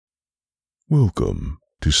Welcome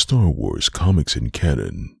to Star Wars Comics in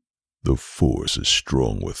Canon. The Force is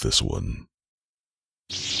strong with this one.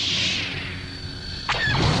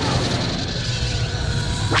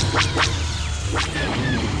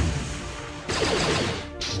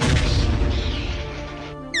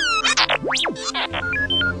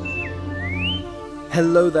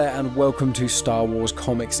 Hello there and welcome to Star Wars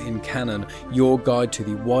Comics in Canon, your guide to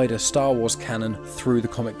the wider Star Wars canon through the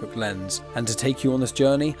comic book lens. And to take you on this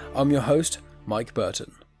journey, I'm your host, Mike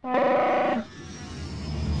Burton.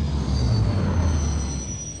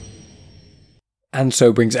 And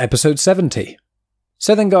so brings episode 70.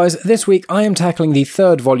 So then guys, this week I am tackling the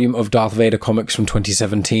third volume of Darth Vader comics from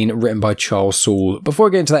 2017, written by Charles Soule. Before I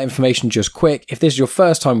get into that information, just quick, if this is your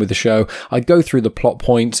first time with the show, I go through the plot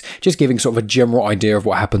points, just giving sort of a general idea of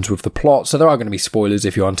what happens with the plot, so there are going to be spoilers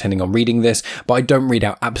if you're intending on reading this, but I don't read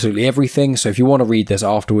out absolutely everything, so if you want to read this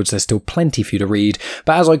afterwards, there's still plenty for you to read.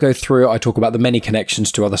 But as I go through, I talk about the many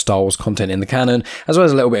connections to other Star Wars content in the canon, as well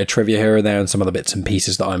as a little bit of trivia here and there and some other bits and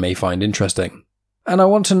pieces that I may find interesting. And I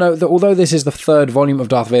want to note that although this is the third volume of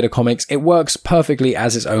Darth Vader comics, it works perfectly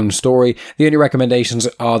as its own story. The only recommendations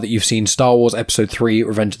are that you've seen Star Wars Episode 3,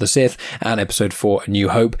 Revenge of the Sith, and Episode 4, A New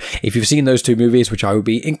Hope. If you've seen those two movies, which I would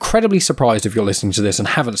be incredibly surprised if you're listening to this and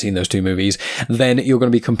haven't seen those two movies, then you're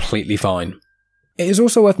going to be completely fine. It is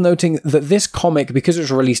also worth noting that this comic, because it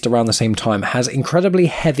was released around the same time, has incredibly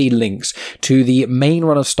heavy links to the main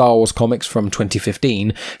run of Star Wars comics from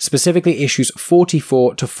 2015, specifically issues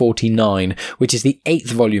 44 to 49, which is the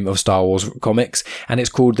 8th volume of Star Wars comics, and it's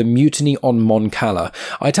called The Mutiny on Mon Cala.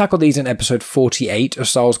 I tackled these in episode 48 of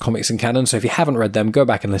Star Wars Comics in Canon, so if you haven't read them, go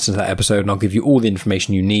back and listen to that episode and I'll give you all the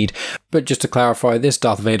information you need. But just to clarify, this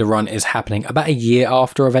Darth Vader run is happening about a year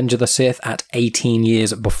after Revenge of the Sith, at 18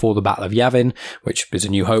 years before the Battle of Yavin, which is A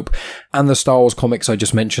New Hope, and the Star Wars comics I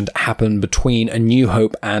just mentioned happen between A New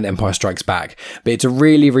Hope and Empire Strikes Back. But it's a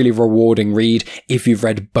really, really rewarding read if you've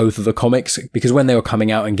read both of the comics, because when they were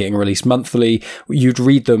coming out and getting released monthly, you'd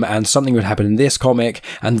read them and something would happen in this comic,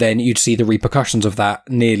 and then you'd see the repercussions of that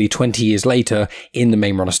nearly 20 years later in the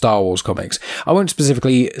main run of Star Wars comics. I won't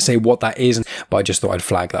specifically say what that is, but I just thought I'd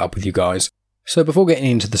flag that up with you guys. So before getting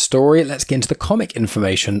into the story, let's get into the comic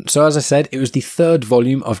information. So as I said, it was the third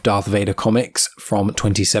volume of Darth Vader comics from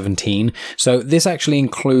 2017. So this actually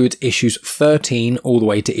includes issues 13 all the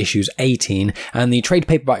way to issues 18, and the trade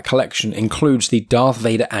paperback collection includes the Darth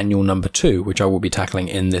Vader Annual number 2, which I will be tackling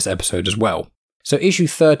in this episode as well. So issue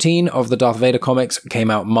 13 of the Darth Vader comics came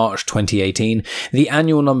out March 2018. The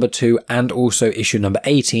Annual number 2 and also issue number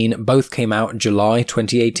 18 both came out July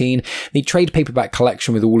 2018. The trade paperback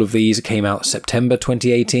collection with all of these came out September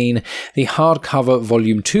 2018. The hardcover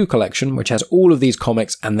volume 2 collection, which has all of these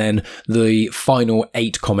comics and then the final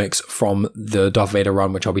 8 comics from the Darth Vader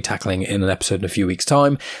run, which I'll be tackling in an episode in a few weeks'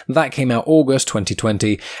 time, that came out August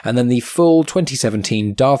 2020. And then the full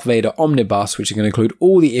 2017 Darth Vader Omnibus, which is going to include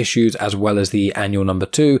all the issues as well as the Annual number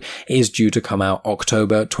 2, is due to come out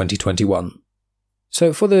October 2021.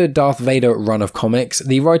 So for the Darth Vader run of comics,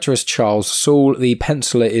 the writer is Charles Soule, the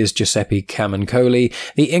penciler is Giuseppe Camuncoli,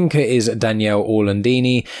 the inker is Daniele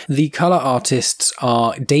Orlandini, the colour artists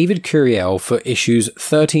are David Curiel for issues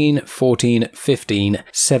 13, 14, 15,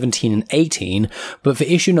 17 and 18, but for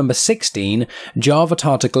issue number 16, Java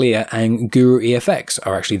Tartaglia and Guru EFX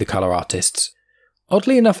are actually the colour artists.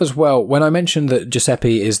 Oddly enough as well, when I mentioned that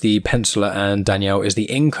Giuseppe is the penciler and Danielle is the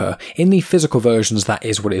inker, in the physical versions that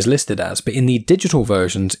is what it is listed as, but in the digital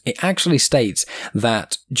versions it actually states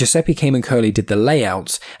that Giuseppe Camuncoli did the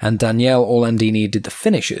layouts and Daniele Orlandini did the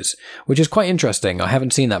finishes, which is quite interesting. I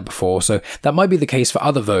haven't seen that before, so that might be the case for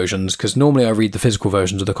other versions, because normally I read the physical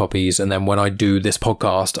versions of the copies, and then when I do this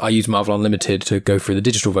podcast I use Marvel Unlimited to go through the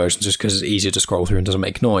digital versions just because it's easier to scroll through and doesn't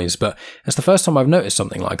make noise, but it's the first time I've noticed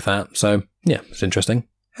something like that, so yeah, it's interesting.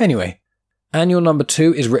 Anyway, Annual number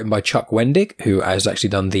 2 is written by Chuck Wendig, who has actually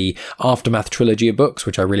done the Aftermath trilogy of books,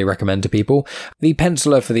 which I really recommend to people. The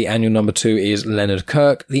penciler for the Annual number 2 is Leonard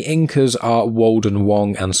Kirk, the inkers are Walden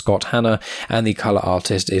Wong and Scott Hanna, and the colour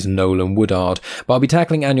artist is Nolan Woodard. But I'll be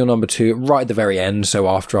tackling Annual number 2 right at the very end, so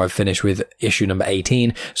after I've finished with issue number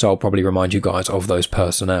 18, so I'll probably remind you guys of those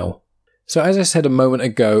personnel. So as I said a moment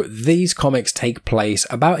ago, these comics take place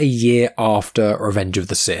about a year after Revenge of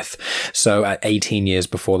the Sith, so at 18 years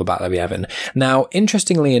before the Battle of Yavin. Now,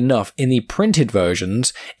 interestingly enough, in the printed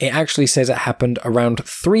versions, it actually says it happened around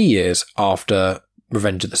 3 years after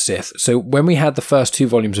Revenge of the Sith. So when we had the first 2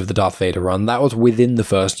 volumes of the Darth Vader run, that was within the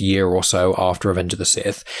first year or so after Revenge of the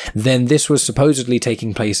Sith. Then this was supposedly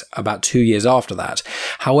taking place about 2 years after that.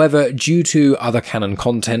 However, due to other canon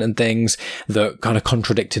content and things that kind of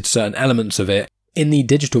contradicted certain elements of it, In the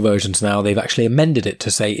digital versions now, they've actually amended it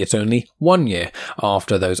to say it's only 1 year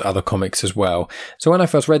after those other comics as well. So when I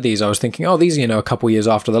first read these, I was thinking, oh, these are, a couple years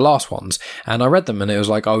after the last ones. And I read them and it was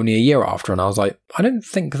like only a year after. And I was like, I don't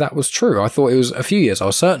think that was true. I thought it was a few years. I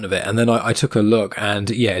was certain of it. And then I took a look and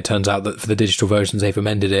yeah, it turns out that for the digital versions, they've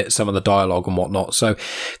amended it, some of the dialogue and whatnot. So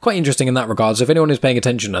quite interesting in that regard. So if anyone is paying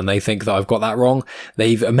attention and they think that I've got that wrong,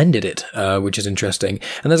 they've amended it, which is interesting.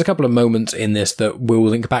 And there's a couple of moments in this that will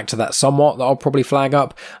link back to that somewhat that I'll probably flag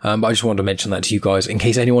up. But I just wanted to mention that to you guys in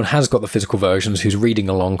case anyone has got the physical versions who's reading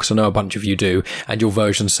along, because I know a bunch of you do, and your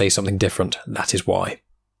versions say something different. That is why.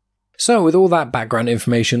 So with all that background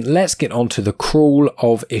information, let's get on to the crawl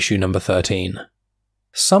of issue number 13.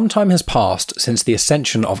 Some time has passed since the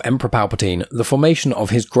ascension of Emperor Palpatine, the formation of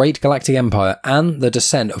his great galactic empire, and the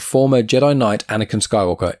descent of former Jedi Knight Anakin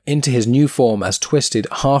Skywalker into his new form as twisted,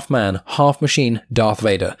 half-man, half-machine Darth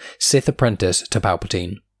Vader, Sith apprentice to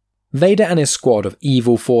Palpatine. Vader and his squad of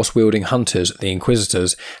evil Force-wielding hunters, the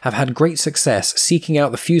Inquisitors, have had great success seeking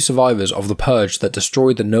out the few survivors of the Purge that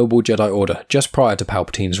destroyed the noble Jedi Order just prior to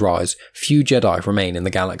Palpatine's rise. Few Jedi remain in the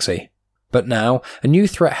galaxy. But now, a new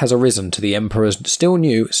threat has arisen to the Emperor's still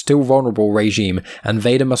new, still vulnerable regime, and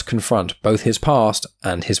Vader must confront both his past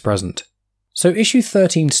and his present. So issue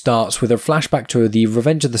 13 starts with a flashback to the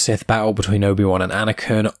Revenge of the Sith battle between Obi-Wan and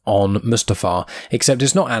Anakin on Mustafar, except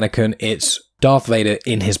it's not Anakin, it's Darth Vader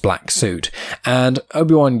in his black suit. And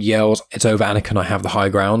Obi-Wan yells, "It's over, Anakin, I have the high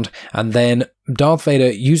ground." And then Darth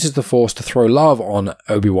Vader uses the Force to throw lava on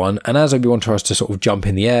Obi-Wan, and as Obi-Wan tries to sort of jump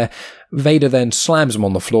in the air, Vader then slams him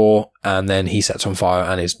on the floor, and then he sets on fire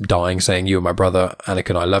and is dying, saying, "You are my brother,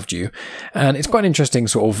 Anakin, I loved you." And it's quite an interesting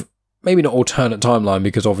sort of, maybe not alternate timeline,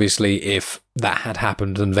 because obviously if that had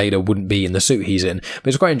happened, then Vader wouldn't be in the suit he's in. But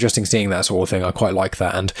it's quite interesting seeing that sort of thing. I quite like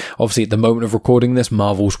that. And obviously at the moment of recording this,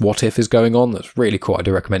 Marvel's What If is going on. That's really cool. I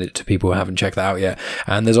do recommend it to people who haven't checked that out yet.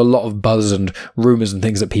 And there's a lot of buzz and rumours and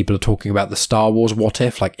things that people are talking about the Star Wars What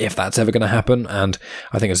If, like if that's ever going to happen. And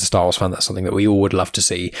I think as a Star Wars fan, that's something that we all would love to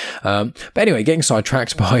see. But anyway, getting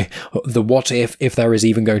sidetracked by the what if there is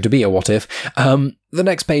even going to be a what if. The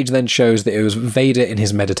next page then shows that it was Vader in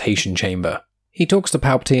his meditation chamber. He talks to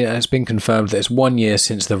Palpatine and it's been confirmed that it's 1 year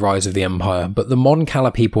since the rise of the Empire, but the Mon Cala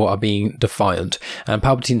people are being defiant, and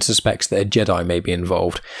Palpatine suspects that a Jedi may be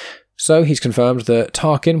involved. So he's confirmed that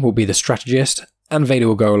Tarkin will be the strategist, and Vader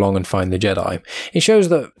will go along and find the Jedi. It shows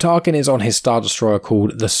that Tarkin is on his Star Destroyer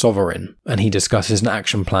called the Sovereign, and he discusses an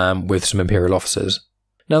action plan with some Imperial officers.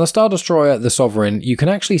 Now, the Star Destroyer, the Sovereign, you can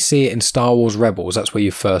actually see it in Star Wars Rebels. That's where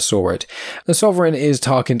you first saw it. The Sovereign is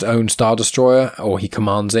Tarkin's own Star Destroyer, or he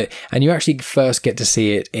commands it, and you actually first get to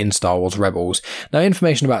see it in Star Wars Rebels. Now,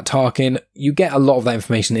 information about Tarkin, you get a lot of that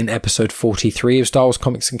information in episode 43 of Star Wars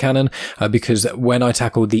Comics and Canon, because when I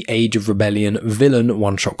tackled the Age of Rebellion villain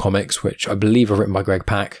one-shot comics, which I believe are written by Greg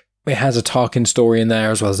Pak, it has a Tarkin story in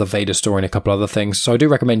there, as well as a Vader story and a couple other things, so I do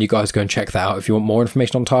recommend you guys go and check that out if you want more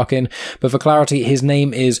information on Tarkin. But for clarity, his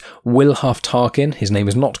name is Wilhuff Tarkin. His name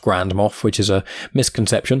is not Grand Moff, which is a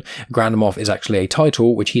misconception. Grand Moff is actually a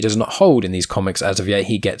title which he does not hold in these comics as of yet.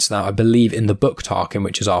 He gets that, I believe, in the book Tarkin,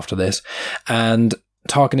 which is after this. And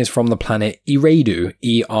Tarkin is from the planet Eriadu,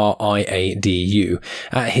 E-R-I-A-D-U.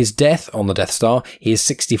 At his death on the Death Star, he is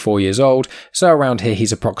 64 years old, so around here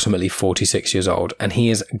he's approximately 46 years old, and he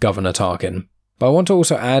is Governor Tarkin. But I want to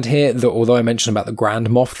also add here that although I mentioned about the Grand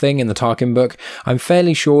Moff thing in the Tarkin book, I'm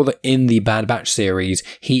fairly sure that in the Bad Batch series,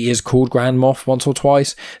 he is called Grand Moff once or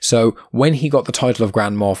twice. So when he got the title of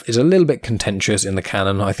Grand Moff is a little bit contentious in the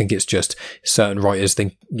canon. I think it's just certain writers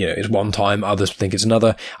think, it's one time, others think it's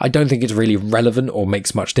another. I don't think it's really relevant or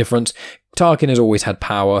makes much difference. Tarkin has always had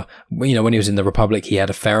power. When he was in the Republic, he had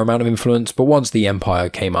a fair amount of influence, but once the Empire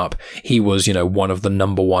came up, he was, one of the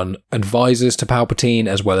number one advisors to Palpatine,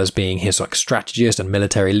 as well as being his strategist and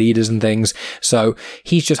military leaders and things. So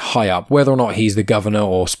he's just high up. Whether or not he's the governor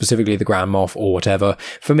or specifically the Grand Moff or whatever,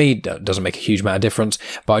 for me, that doesn't make a huge amount of difference,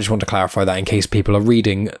 but I just want to clarify that in case people are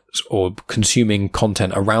reading or consuming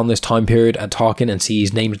content around this time period at Tarkin and see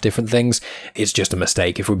he's named different things. It's just a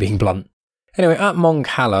mistake, if we're being blunt. Anyway, at Mon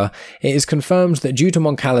Cala, it is confirmed that due to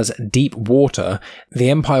Mon Cala's deep water, the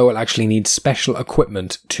Empire will actually need special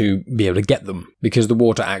equipment to be able to get them, because the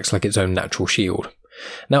water acts like its own natural shield.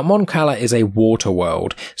 Now, Mon Cala is a water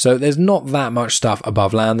world, so there's not that much stuff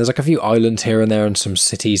above land. There's like a few islands here and there and some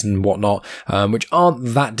cities and whatnot, which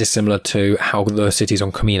aren't that dissimilar to how the cities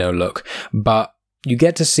on Kamino look, but you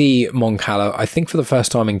get to see Mon Cala, I think for the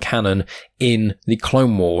first time in canon, in the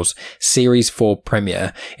Clone Wars Series 4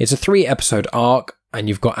 premiere. It's a 3-episode arc, and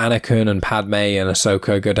you've got Anakin and Padme and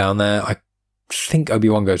Ahsoka go down there. I think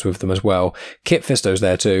Obi-Wan goes with them as well. Kit Fisto's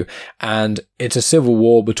there too, and it's a civil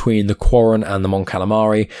war between the Quarren and the Mon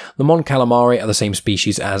Calamari. The Mon Calamari are the same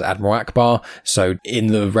species as Admiral Ackbar, so in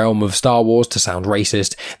the realm of Star Wars, to sound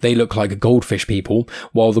racist, they look like goldfish people,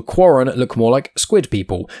 while the Quarren look more like squid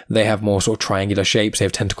people. They have more sort of triangular shapes, they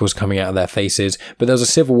have tentacles coming out of their faces, but there's a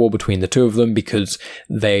civil war between the two of them because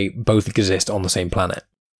they both exist on the same planet.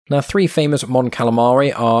 Now, 3 famous Mon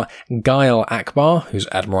Calamari are Gial Ackbar, who's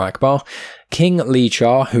Admiral Ackbar, King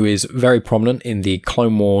Lee-Char, who is very prominent in the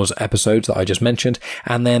Clone Wars episodes that I just mentioned,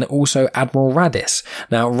 and then also Admiral Raddus.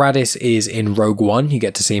 Now, Raddus is in Rogue One, you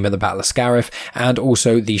get to see him at the Battle of Scarif, and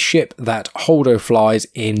also the ship that Holdo flies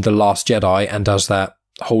in The Last Jedi and does that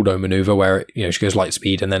Holdo maneuver where, she goes light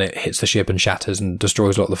speed and then it hits the ship and shatters and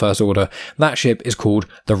destroys a lot of the First Order. That ship is called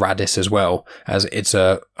the Raddus as well, as it's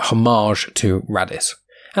a homage to Raddus.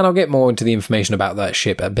 And I'll get more into the information about that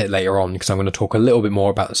ship a bit later on, because I'm going to talk a little bit more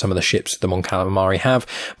about some of the ships the Mon Calamari have,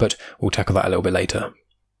 but we'll tackle that a little bit later.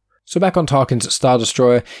 So back on Tarkin's Star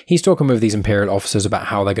Destroyer, he's talking with these Imperial officers about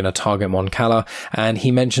how they're going to target Mon Cala, and he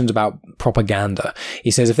mentions about propaganda.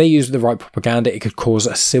 He says if they use the right propaganda, it could cause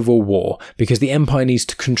a civil war, because the Empire needs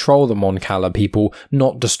to control the Mon Cala people,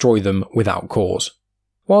 not destroy them without cause.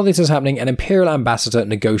 While this is happening, an Imperial ambassador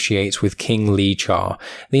negotiates with King Lee-Char.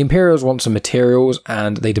 The Imperials want some materials,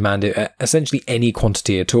 and they demand essentially any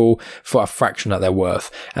quantity at all for a fraction that they're worth,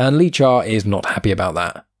 and Lee-Char is not happy about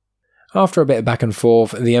that. After a bit of back and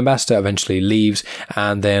forth, the ambassador eventually leaves,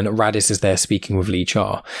 and then Raddus is there speaking with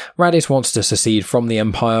Lee-Char. Raddus wants to secede from the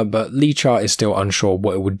Empire, but Lee-Char is still unsure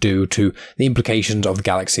what it would do to the implications of the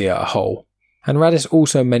galaxy as a whole. And Raddus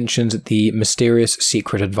also mentions the mysterious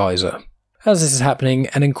secret advisor. As this is happening,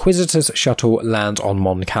 an Inquisitor's shuttle lands on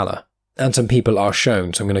Mon Cala, and some people are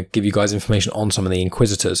shown, so I'm going to give you guys information on some of the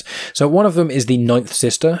Inquisitors. So one of them is the Ninth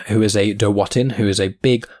Sister, who is a Dowattin, who is a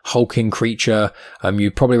big, hulking creature. You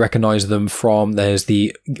probably recognise them from, there's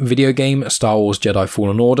the video game Star Wars Jedi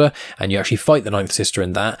Fallen Order, and you actually fight the Ninth Sister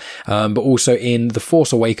in that. But also in The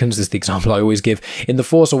Force Awakens, this is the example I always give, in The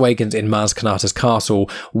Force Awakens in Maz Kanata's castle,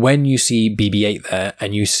 when you see BB-8 there,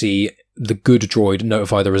 and you see the good droid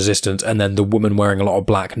notify the Resistance, and then the woman wearing a lot of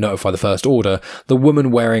black notify the First Order. The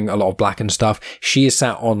woman wearing a lot of black and stuff, she is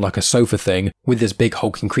sat on like a sofa thing with this big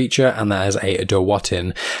hulking creature, and that is a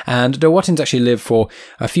Dowattin. And Dowattins actually live for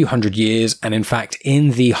a few hundred years, and in fact,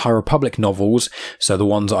 in the High Republic novels, so the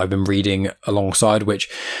ones that I've been reading alongside, which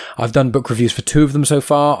I've done book reviews for 2 of them so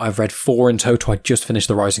far, I've read 4 in total, I just finished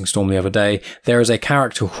The Rising Storm the other day. There is a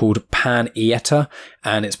character called Pan Ieta,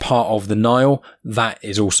 and it's part of the Nile. That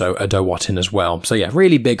is also a Dowattin as well. So yeah,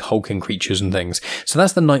 really big hulking creatures and things. So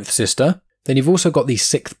that's the Ninth Sister. Then you've also got the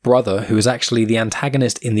Sixth Brother, who is actually the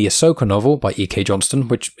antagonist in the Ahsoka novel by E.K. Johnston,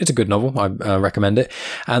 which is a good novel, I recommend it.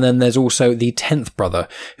 And then there's also the 10th Brother,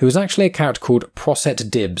 who is actually a character called Proset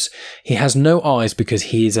Dibs. He has no eyes because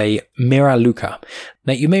he is a Miraluka.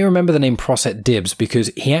 Now, you may remember the name Proset Dibs because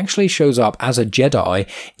he actually shows up as a Jedi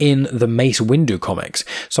in the Mace Windu comics.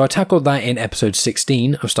 So I tackled that in episode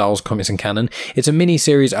 16 of Star Wars Comics and Canon. It's a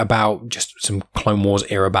mini-series about just some Clone Wars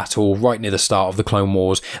era battle right near the start of the Clone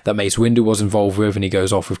Wars that Mace Windu was involved with, and he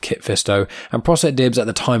goes off with Kit Fisto. And Proset Dibs at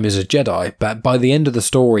the time is a Jedi, but by the end of the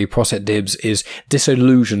story, Proset Dibs is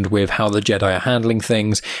disillusioned with how the Jedi are handling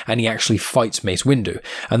things, and he actually fights Mace Windu.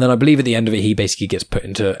 And then I believe at the end of it, he basically gets put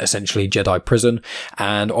into essentially Jedi prison.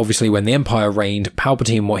 And obviously when the Empire reigned,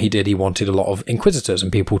 Palpatine, what he did, he wanted a lot of Inquisitors and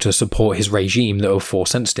people to support his regime that were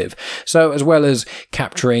Force sensitive. So as well as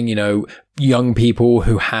capturing, young people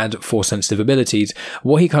who had Force sensitive abilities,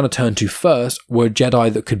 what he kind of turned to first were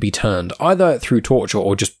Jedi that could be turned, either through torture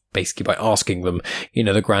or just basically by asking them.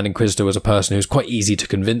 The Grand Inquisitor was a person who was quite easy to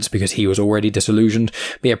convince because he was already disillusioned.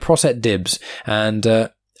 But yeah, Proset Dibs, and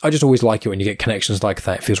I just always like it when you get connections like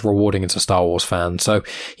that. It feels rewarding as a Star Wars fan. So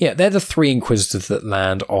yeah, they're the 3 Inquisitors that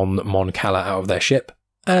land on Mon Cala out of their ship.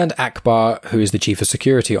 And Ackbar, who is the Chief of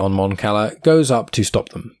Security on Mon Cala, goes up to stop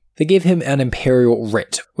them. They give him an Imperial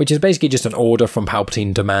Writ, which is basically just an order from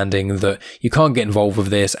Palpatine demanding that you can't get involved with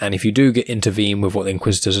this, and if you do intervene with what the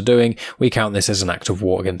Inquisitors are doing, we count this as an act of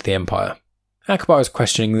war against the Empire. Ackbar is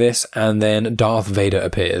questioning this, and then Darth Vader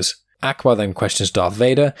appears. Ackbar then questions Darth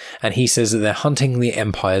Vader, and he says that they're hunting the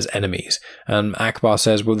Empire's enemies. And Ackbar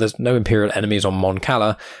says, well, there's no Imperial enemies on Mon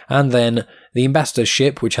Cala, and then the ambassador's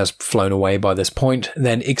ship, which has flown away by this point,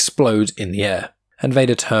 then explodes in the air. And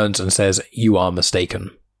Vader turns and says, you are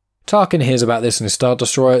mistaken. Tarkin hears about this in his Star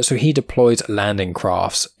Destroyer, so he deploys landing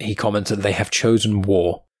crafts. He comments that they have chosen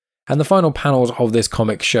war. And the final panels of this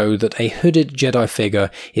comic show that a hooded Jedi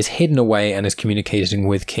figure is hidden away and is communicating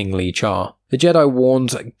with King Lee-Char. The Jedi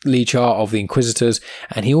warns Lee-Char of the Inquisitors,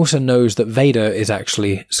 and he also knows that Vader is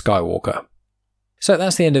actually Skywalker. So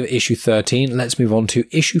that's the end of issue 13. Let's move on to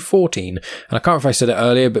issue 14. And I can't remember if I said it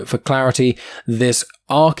earlier, but for clarity, this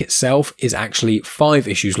arc itself is actually 5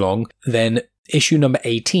 issues long. Then issue number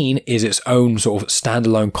 18 is its own sort of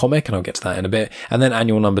standalone comic, and I'll get to that in a bit. And then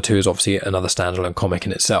annual number 2 is obviously another standalone comic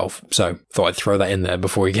in itself. So thought I'd throw that in there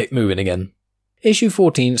before we get moving again. Issue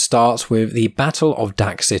 14 starts with the Battle of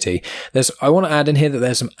Dak City. I want to add in here that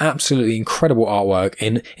there's some absolutely incredible artwork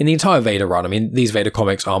in the entire Vader run. I mean, these Vader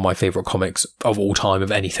comics are my favourite comics of all time,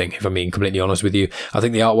 of anything, if I'm being completely honest with you. I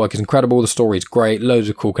think the artwork is incredible, the story is great, loads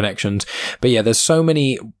of cool connections. But yeah, there's so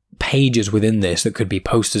many pages within this that could be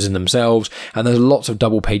posters in themselves, and there's lots of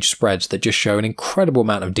double page spreads that just show an incredible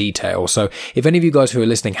amount of detail. So if any of you guys who are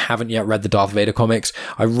listening haven't yet read the Darth Vader comics,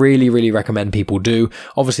 I really recommend people do.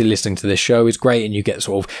 Obviously listening to this show is great and you get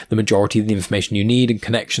sort of the majority of the information you need and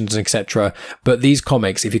connections, etc. But these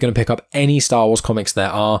comics, if you're going to pick up any Star Wars comics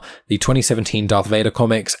there are, the 2017 Darth Vader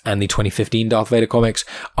comics and the 2015 Darth Vader comics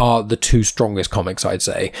are the 2 strongest comics, I'd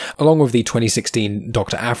say. Along with the 2016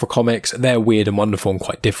 Dr. Aphra comics, they're weird and wonderful and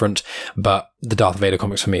quite different. But the Darth Vader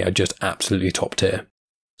comics for me are just absolutely top tier.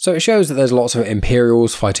 So it shows that there's lots of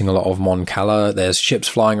Imperials fighting a lot of Mon Cala, there's ships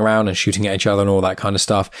flying around and shooting at each other and all that kind of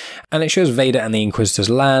stuff, and it shows Vader and the Inquisitors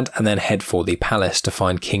land and then head for the palace to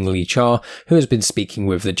find King Lee-Char, who has been speaking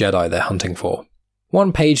with the Jedi they're hunting for.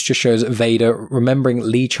 One page just shows Vader remembering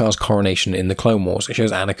Lee-Char's coronation in the Clone Wars. It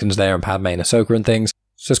shows Anakin's there and Padme and Ahsoka and things.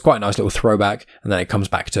 So it's quite a nice little throwback, and then it comes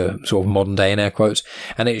back to sort of modern day in air quotes,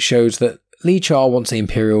 and it shows that Lee-Char wants the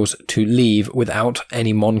Imperials to leave without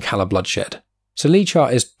any Mon Cala bloodshed. So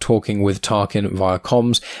Lee-Char is talking with Tarkin via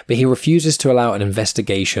comms, but he refuses to allow an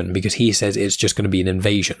investigation because he says it's just going to be an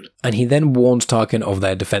invasion. And he then warns Tarkin of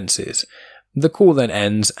their defences. The call then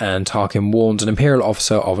ends and Tarkin warns an Imperial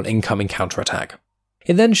officer of an incoming counterattack.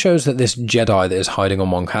 It then shows that this Jedi that is hiding on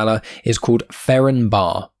Mon Cala is called Ferren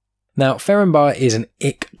Bar. Now, Ferren Bar is an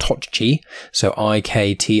Iktotchi, so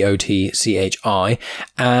Iktotchi,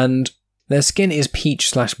 and their skin is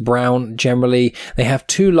peach/brown generally. They have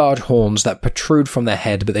 2 large horns that protrude from their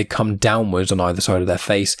head, but they come downwards on either side of their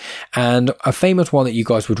face. And a famous one that you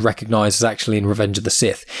guys would recognise is actually in Revenge of the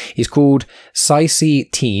Sith. He's called Saisi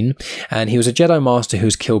Teen, and he was a Jedi Master who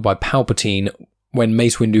was killed by Palpatine when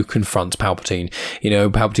Mace Windu confronts Palpatine. You know,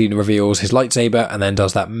 Palpatine reveals his lightsaber and then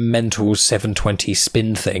does that mental 720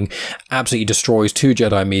 spin thing, absolutely destroys 2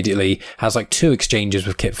 Jedi immediately, has like 2 exchanges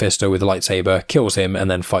with Kit Fisto with the lightsaber, kills him,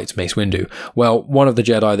 and then fights Mace Windu. Well, one of the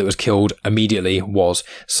Jedi that was killed immediately was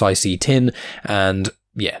Saisi Teen, and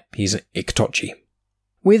yeah, he's Iktotchi.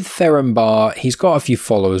 With Ferren Bar, he's got a few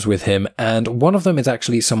followers with him, and one of them is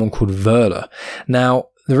actually someone called Verla. Now,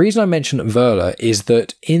 the reason I mention Verla is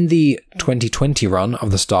that in the 2020 run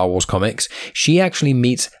of the Star Wars comics, she actually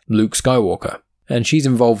meets Luke Skywalker, and she's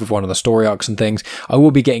involved with one of the story arcs and things. I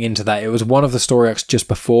will be getting into that. It was one of the story arcs just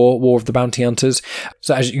before War of the Bounty Hunters.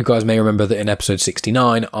 So as you guys may remember that in episode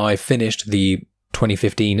 69, I finished the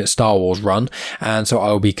 2015 Star Wars run, and so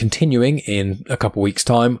I'll be continuing in a couple weeks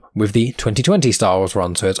time with the 2020 Star Wars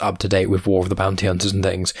run, so it's up to date with War of the Bounty Hunters and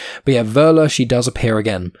things. But yeah, Verla, she does appear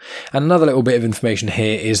again. And another little bit of information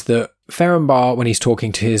here is that Ferren Bar, when he's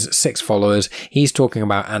talking to his 6 followers, he's talking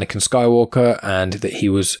about Anakin Skywalker and that he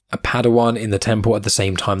was a padawan in the temple at the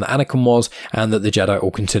same time that Anakin was, and that the Jedi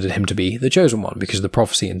all considered him to be the chosen one because of the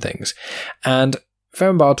prophecy and things. And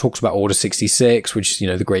Ferren Bar talks about Order 66, which is, you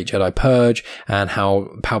know, the Great Jedi Purge, and how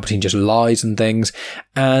Palpatine just lies and things.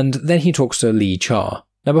 And then he talks to Lee-Char.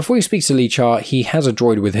 Now, before he speaks to Lee-Char, he has a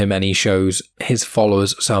droid with him and he shows his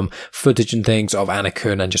followers some footage and things of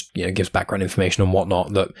Anakin and just, you know, gives background information and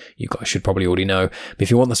whatnot that you guys should probably already know. But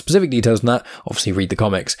if you want the specific details on that, obviously read the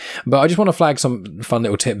comics. But I just want to flag some fun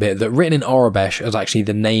little tidbit that written in Aurebesh is actually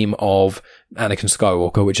the name of Anakin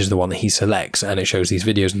Skywalker, which is the one that he selects, and it shows these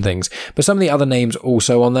videos and things. But some of the other names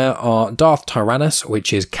also on there are Darth Tyrannus,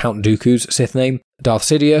 which is Count Dooku's Sith name, Darth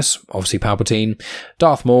Sidious, obviously Palpatine,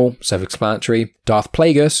 Darth Maul, self-explanatory, Darth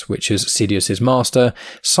Plagueis, which is Sidious's master,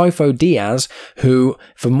 Sifo Dyas, who,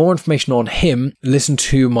 for more information on him, listen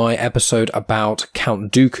to my episode about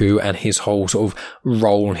Count Dooku and his whole sort of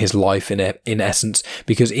role in his life in essence,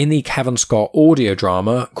 because in the Cavan Scott audio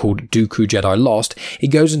drama called Dooku Jedi Lost, it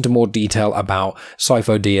goes into more detail about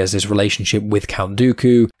Sifo Dyas' relationship with Count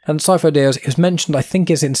Dooku. And Sifo Dyas is mentioned, I think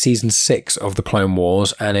it's in season 6 of the Clone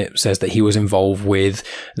Wars, and it says that he was involved with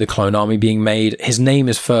the clone army being made. His name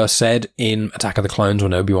is first said in Attack of the Clones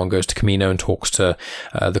when Obi-Wan goes to Kamino and talks to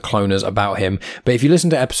the cloners about him. But if you listen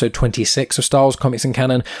to episode 26 of Star Wars Comics and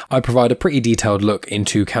Canon, I provide a pretty detailed look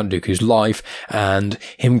into Count Dooku's life and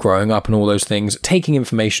him growing up and all those things, taking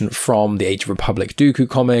information from the Age of Republic Dooku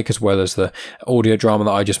comic as well as the audio drama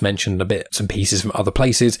that I just mentioned a bit some pieces from other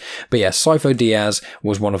places. But yeah, Sifo Dyas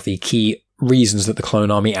was one of the key reasons that the clone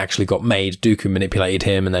army actually got made. Dooku manipulated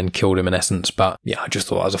him and then killed him in essence. But yeah, I just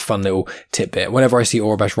thought that was a fun little tidbit. Whenever I see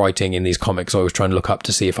Aurebesh writing in these comics, I always try and look up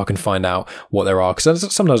to see if I can find out what there are, because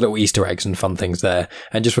there's sometimes little Easter eggs and fun things there.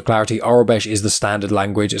 And just for clarity, Aurebesh is the standard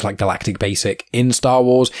language. It's like Galactic Basic in Star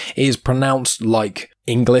Wars. It is pronounced like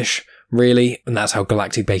English, really, and that's how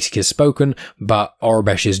Galactic Basic is spoken, but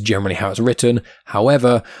Aurebesh is generally how it's written.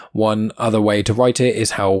 However, one other way to write it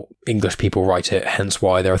is how English people write it, hence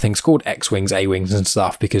why there are things called X-Wings, A-Wings and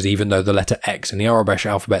stuff, because even though the letter X in the Aurebesh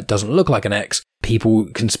alphabet doesn't look like an X, people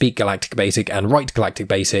can speak Galactic Basic and write Galactic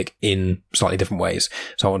Basic in slightly different ways,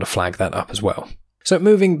 so I want to flag that up as well. So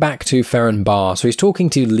moving back to Ferren Barr, so he's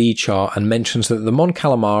talking to Lee-Char and mentions that the Mon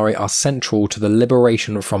Calamari are central to the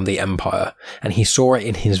liberation from the Empire, and he saw it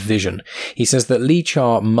in his vision. He says that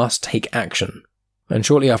Lee-Char must take action. And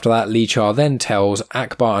shortly after that, Lee-Char then tells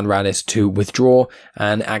Ackbar and Radis to withdraw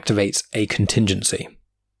and activates a contingency.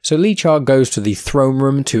 So Lee-Char goes to the throne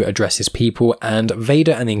room to address his people, and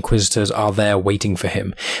Vader and the Inquisitors are there waiting for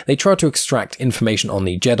him. They try to extract information on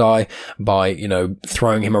the Jedi by,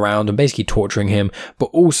 throwing him around and basically torturing him, but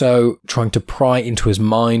also trying to pry into his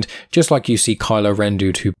mind, just like you see Kylo Ren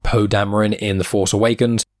do to Poe Dameron in The Force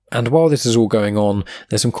Awakens. And while this is all going on,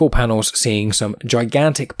 there's some cool panels seeing some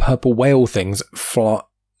gigantic purple whale things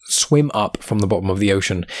swim up from the bottom of the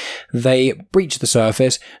ocean. They breach the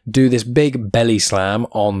surface, do this big belly slam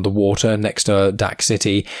on the water next to Dak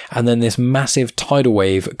City, and then this massive tidal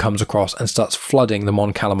wave comes across and starts flooding the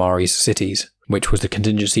Mon Calamari's cities, which was the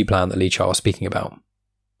contingency plan that Lee-Char was speaking about.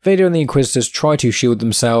 Vader and the Inquisitors try to shield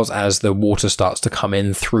themselves as the water starts to come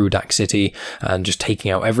in through Dak City and just taking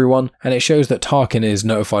out everyone, and it shows that Tarkin is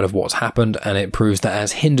notified of what's happened, and it proves that it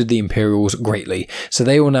has hindered the Imperials greatly, so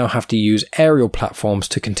they will now have to use aerial platforms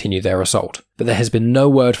to continue their assault. But there has been no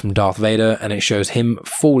word from Darth Vader, and it shows him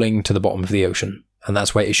falling to the bottom of the ocean, and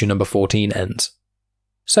that's where issue number 14 ends.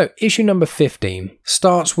 So, issue number 15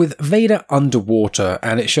 starts with Vader underwater,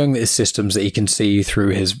 and it's showing that his systems that he can see through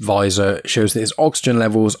his visor shows that his oxygen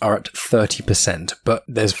levels are at 30%, but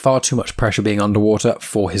there's far too much pressure being underwater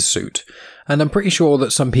for his suit. And I'm pretty sure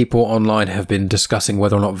that some people online have been discussing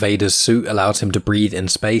whether or not Vader's suit allows him to breathe in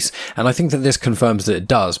space, and I think that this confirms that it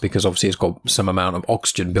does, because obviously it's got some amount of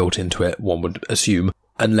oxygen built into it, one would assume,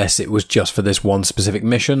 unless it was just for this one specific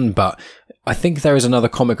mission. But I think there is another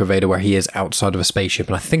comic of Vader where he is outside of a spaceship,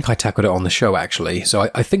 and I think I tackled it on the show actually. So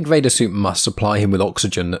I think Vader's suit must supply him with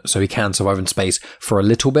oxygen so he can survive in space for a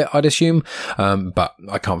little bit, I'd assume, but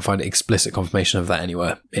I can't find explicit confirmation of that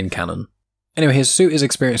anywhere in canon. Anyway, his suit is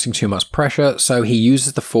experiencing too much pressure, so he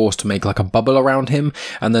uses the Force to make like a bubble around him,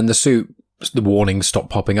 and then the warnings stop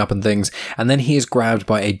popping up and things, and then he is grabbed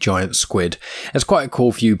by a giant squid. It's quite a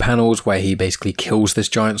cool few panels where he basically kills this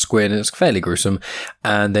giant squid, and it's fairly gruesome,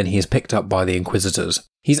 and then he is picked up by the Inquisitors.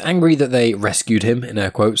 He's angry that they rescued him, in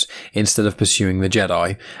air quotes, instead of pursuing the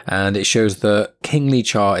Jedi, and it shows that King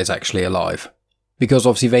Lee-Char is actually alive. Because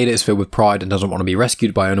obviously Vader is filled with pride and doesn't want to be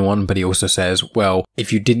rescued by anyone, but he also says, well,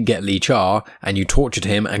 if you didn't get Lee-Char and you tortured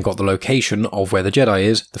him and got the location of where the Jedi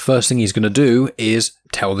is, the first thing he's going to do is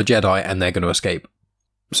tell the Jedi and they're going to escape.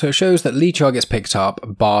 So it shows that Lee-Char gets picked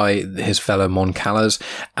up by his fellow Mon Calas,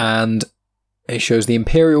 and it shows the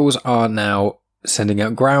Imperials are now sending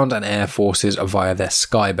out ground and air forces via their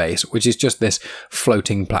sky base, which is just this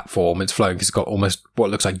floating platform. It's floating because it's got almost what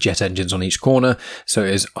looks like jet engines on each corner, so it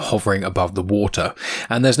is hovering above the water.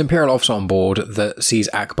 And there's an Imperial officer on board that sees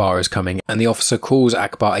Ackbar is coming, and the officer calls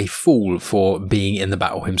Ackbar a fool for being in the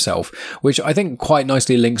battle himself, which I think quite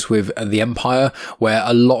nicely links with the Empire, where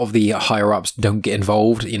a lot of the higher-ups don't get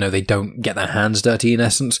involved, they don't get their hands dirty in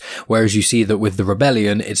essence, whereas you see that with the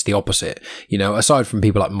Rebellion, it's the opposite. Aside from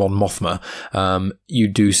people like Mon Mothma, you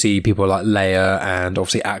do see people like Leia and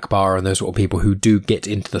obviously Ackbar and those sort of people who do get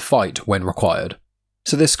into the fight when required.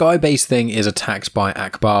 So this sky base thing is attacked by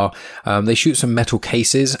Ackbar. They shoot some metal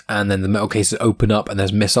cases, and then the metal cases open up and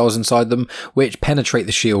there's missiles inside them, which penetrate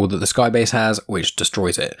the shield that the sky base has, which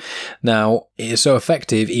destroys it. Now, it is so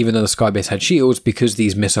effective, even though the sky base had shields, because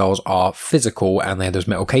these missiles are physical and they had those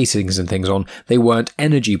metal casings and things on, they weren't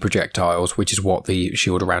energy projectiles, which is what the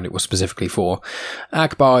shield around it was specifically for.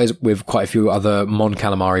 Ackbar is with quite a few other Mon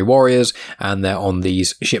Calamari warriors, and they're on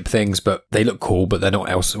these ship things, but they look cool, but they're not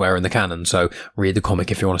elsewhere in the canon, so read the comic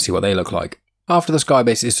if you want to see what they look like. After the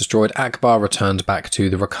skybase is destroyed, Ackbar returns back to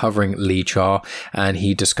the recovering Lee-Char, and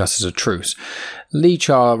he discusses a truce.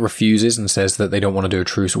 Lee-Char refuses and says that they don't want to do a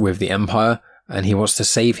truce with the Empire, and he wants to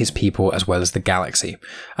save his people as well as the galaxy.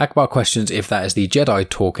 Ackbar questions if that is the Jedi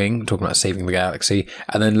talking about saving the galaxy,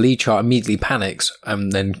 and then Lee-Char immediately panics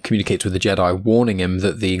and then communicates with the Jedi, warning him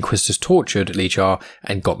that the Inquisitors tortured Lee-Char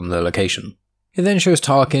and got them the location. It then shows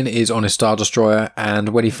Tarkin is on his Star Destroyer, and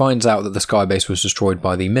when he finds out that the skybase was destroyed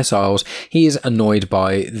by the missiles, he is annoyed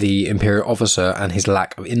by the Imperial officer and his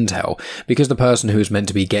lack of intel, because the person who is meant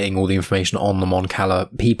to be getting all the information on the Mon Cala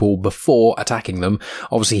people before attacking them,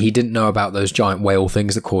 obviously he didn't know about those giant whale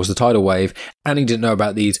things that caused the tidal wave, and he didn't know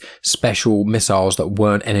about these special missiles that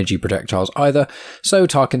weren't energy projectiles either, so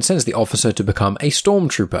Tarkin sends the officer to become a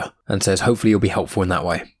stormtrooper, and says hopefully he'll be helpful in that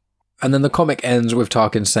way. And then the comic ends with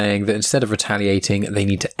Tarkin saying that instead of retaliating, they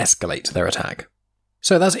need to escalate their attack.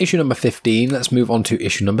 So that's issue number 15, let's move on to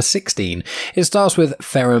issue number 16. It starts with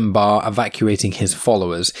Ferren Barr evacuating his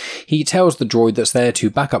followers. He tells the droid that's there to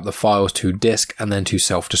back up the files to disk and then to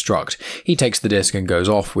self-destruct. He takes the disk and goes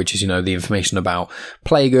off, which is, the information about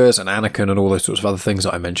Plagueis and Anakin and all those sorts of other things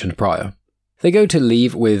that I mentioned prior. They go to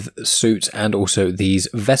leave with suits and also these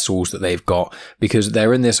vessels that they've got, because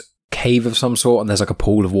they're in this cave of some sort and there's like a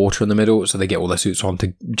pool of water in the middle, so they get all their suits on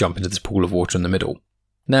to jump into this pool of water in the middle.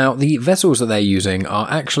 Now, the vessels that they're using are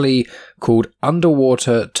actually called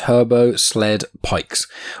Underwater Turbo Sled Pikes,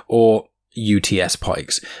 or UTS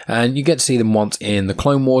Pikes, and you get to see them once in the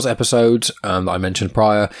Clone Wars episodes that I mentioned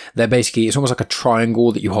prior. They're basically, it's almost like a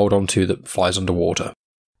triangle that you hold on to that flies underwater.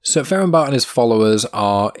 So Ferren Barr and his followers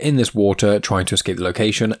are in this water trying to escape the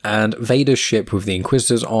location, and Vader's ship with the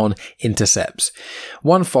Inquisitors on intercepts.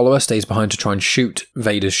 One follower stays behind to try and shoot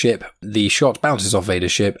Vader's ship. The shot bounces off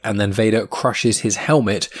Vader's ship, and then Vader crushes his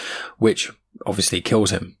helmet, which obviously kills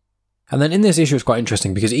him. And then in this issue it's quite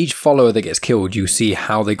interesting because each follower that gets killed, you see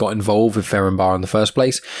how they got involved with Ferren Barr in the first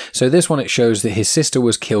place. So this one, it shows that his sister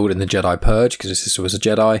was killed in the Jedi Purge because his sister was a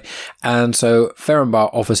Jedi. And so Ferren Barr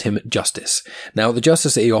offers him justice. Now the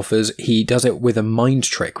justice that he offers, he does it with a mind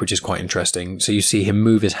trick, which is quite interesting. So you see him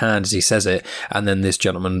move his hand as he says it, and then this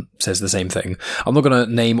gentleman says the same thing. I'm not going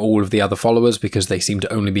to name all of the other followers because they seem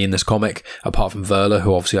to only be in this comic, apart from Verla,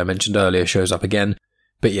 who obviously I mentioned earlier shows up again.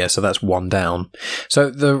 But yeah, so that's one down.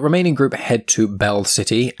 So the remaining group head to Bell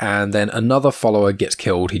City, and then another follower gets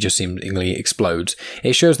killed. He just seemingly explodes.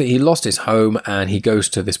 It shows that he lost his home, and he goes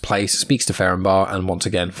to this place, speaks to Ferren Barr, and once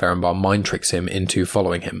again, Ferren Barr mind tricks him into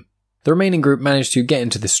following him. The remaining group manage to get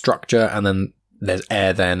into this structure, and then there's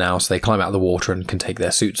air there now, so they climb out of the water and can take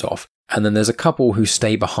their suits off. And then there's a couple who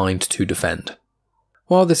stay behind to defend.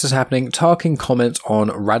 While this is happening, Tarkin comments on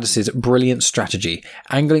Radiss's brilliant strategy,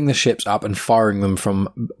 angling the ships up and firing them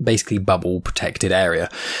from basically bubble-protected area.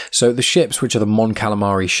 So the ships, which are the Mon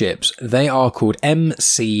Calamari ships, they are called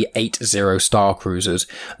MC-80 Star Cruisers.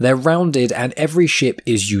 They're rounded and every ship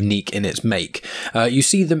is unique in its make. You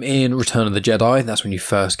see them in Return of the Jedi, that's when you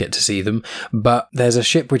first get to see them, but there's a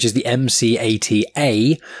ship which is the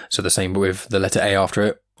MC-80A, so the same with the letter A after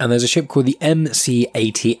it. And there's a ship called the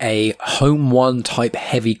MC-80A Home 1 type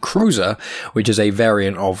heavy cruiser, which is a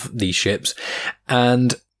variant of these ships.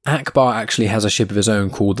 And Ackbar actually has a ship of his own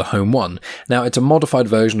called the Home 1. Now, it's a modified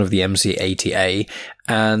version of the MC-80A,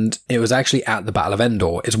 and it was actually at the Battle of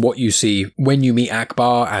Endor. It's what you see when you meet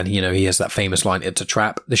Ackbar, and, he has that famous line, "It's a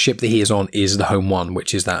trap." The ship that he is on is the Home 1,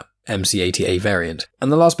 which is that MC-80A variant.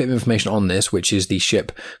 And the last bit of information on this, which is the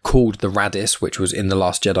ship called the Radiss, which was in The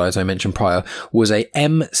Last Jedi, as I mentioned prior, was a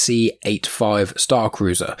MC-85 Star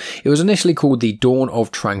Cruiser. It was initially called the Dawn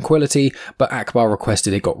of Tranquility, but Ackbar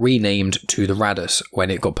requested it got renamed to the Radiss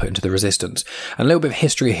when it got put into the Resistance. And a little bit of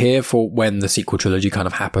history here for when the sequel trilogy kind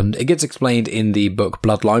of happened. It gets explained in the book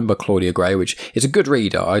Bloodline by Claudia Gray, which is a good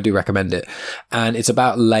read. I do recommend it. And it's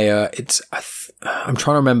about Leia. I'm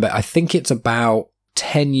trying to remember. I think it's about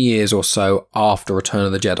 10 years or so after Return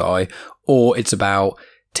of the Jedi, or it's about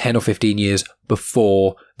 10 or 15 years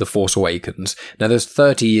before The Force Awakens. Now there's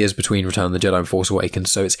 30 years between Return of the Jedi and Force Awakens,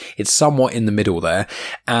 so it's somewhat in the middle there.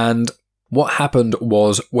 And what happened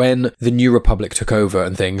was when the New Republic took over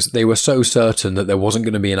and things, they were so certain that there wasn't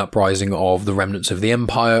going to be an uprising of the remnants of the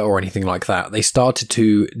Empire or anything like that. They started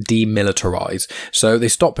to demilitarize. So they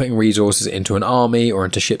stopped putting resources into an army or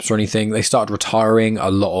into ships or anything. They started retiring a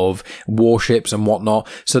lot of warships and whatnot.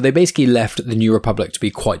 So they basically left the New Republic to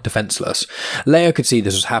be quite defenseless. Leia could see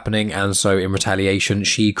this was happening, and so in retaliation,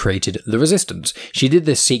 she created the Resistance. She did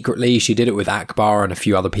this secretly. She did it with Ackbar and a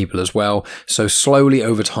few other people as well. So slowly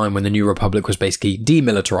over time, when the New Republic was basically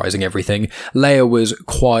demilitarizing everything, Leia was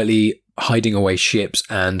quietly hiding away ships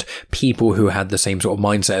and people who had the same sort of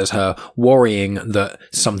mindset as her, worrying that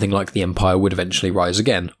something like the Empire would eventually rise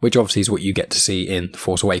again, which obviously is what you get to see in The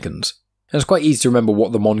Force Awakens. And it's quite easy to remember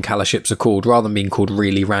what the Mon Cala ships are called, rather than being called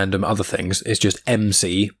really random other things. It's just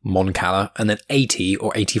MC, Mon Cala, and then 80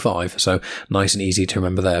 or 85, so nice and easy to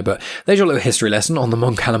remember there. But there's your little history lesson on the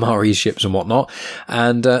Mon Calamari ships and whatnot.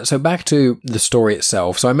 And so back to the story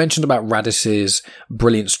itself. So I mentioned about Radiss's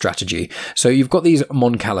brilliant strategy. So you've got these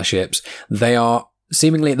Mon Cala ships. They are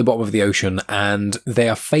seemingly at the bottom of the ocean, and they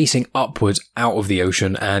are facing upwards out of the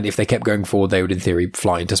ocean, and if they kept going forward, they would in theory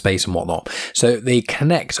fly into space and whatnot. So they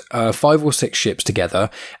connect 5 or 6 ships together,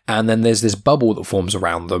 and then there's this bubble that forms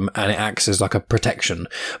around them, and it acts as like a protection.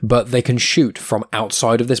 But they can shoot from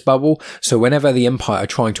outside of this bubble, so whenever the Empire are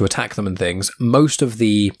trying to attack them and things, most of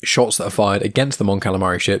the shots that are fired against the Mon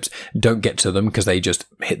Calamari ships don't get to them because they just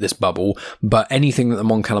hit this bubble, but anything that the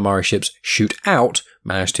Mon Calamari ships shoot out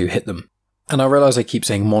manage to hit them. And I realise I keep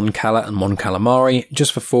saying Mon Cala and Mon Calamari.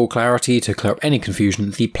 Just for full clarity, to clear up any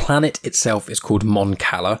confusion, the planet itself is called Mon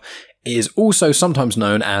Cala. It is also sometimes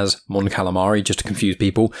known as Mon Calamari, just to confuse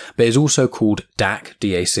people, but it's also called DAC,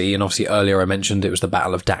 D-A-C, and obviously earlier I mentioned it was the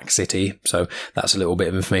Battle of DAC City, so that's a little bit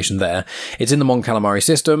of information there. It's in the Mon Calamari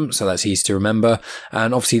system, so that's easy to remember,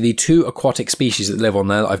 and obviously the 2 aquatic species that live on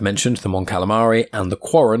there that I've mentioned, the Mon Calamari and the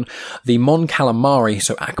Quarren, the Mon Calamari,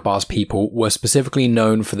 so Ackbar's people, were specifically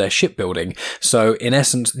known for their shipbuilding. So in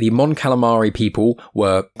essence, the Mon Calamari people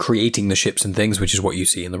were creating the ships and things, which is what you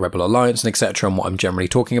see in the Rebel Alliance and etc., and what I'm generally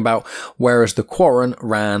talking about, whereas the Quarren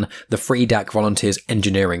ran the Free DAC Volunteers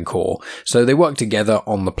Engineering Corps. So they worked together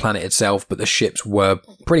on the planet itself, but the ships were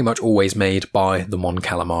pretty much always made by the Mon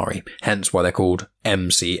Calamari, hence why they're called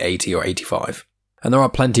MC-80 or 85. And there are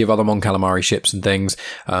plenty of other Mon Calamari ships and things,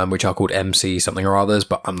 which are called MC something or others,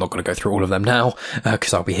 but I'm not going to go through all of them now,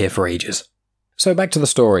 because I'll be here for ages. So back to the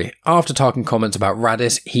story. After Tarkin comments about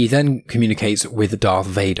Radis, he then communicates with Darth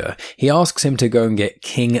Vader. He asks him to go and get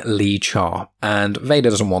King Lee-Char, and Vader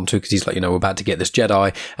doesn't want to because he's like, we're about to get this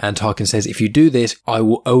Jedi, and Tarkin says, if you do this, I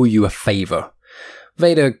will owe you a favour.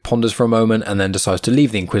 Vader ponders for a moment and then decides to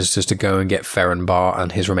leave the Inquisitors to go and get Ferren Bar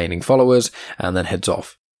and his remaining followers, and then heads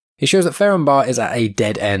off. It shows that Ferren Bar is at a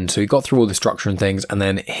dead end, so he got through all the structure and things, and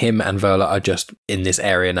then him and Verla are just in this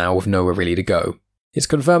area now with nowhere really to go. It's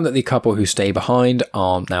confirmed that the couple who stay behind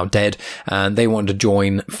are now dead, and they wanted to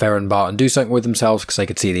join Ferren Bar and do something with themselves because they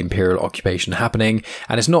could see the Imperial occupation happening,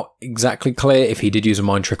 and it's not exactly clear if he did use a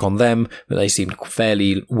mind trick on them, but they seemed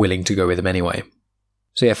fairly willing to go with him anyway.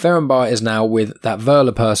 So yeah, Ferren Bar is now with that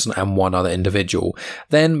Verla person and one other individual.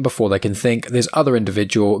 Then, before they can think, this other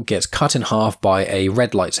individual gets cut in half by a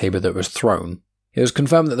red lightsaber that was thrown. It was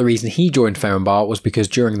confirmed that the reason he joined Ferren Bar was because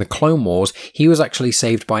during the Clone Wars, he was actually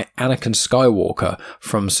saved by Anakin Skywalker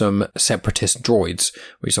from some separatist droids,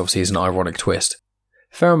 which obviously is an ironic twist.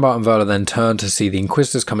 Ferren Bar and Verla then turn to see the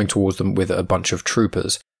Inquisitors coming towards them with a bunch of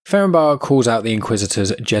troopers. Ferren Bar calls out the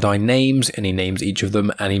Inquisitors' Jedi names, and he names each of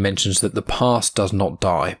them, and he mentions that the past does not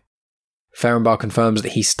die. Ferren Bar confirms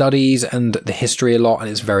that he studies and the history a lot, and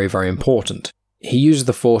it's very, very important. He uses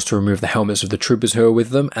the Force to remove the helmets of the troopers who are with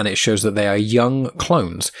them, and it shows that they are young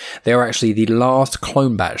clones. They are actually the last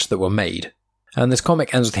clone batch that were made. And this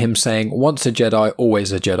comic ends with him saying, once a Jedi,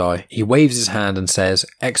 always a Jedi. He waves his hand and says,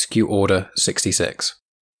 execute Order 66.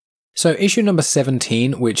 So issue number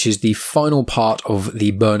 17, which is the final part of the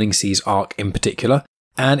Burning Seas arc in particular,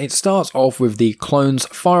 and it starts off with the clones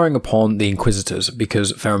firing upon the Inquisitors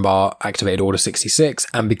because Ferren Bar activated Order 66,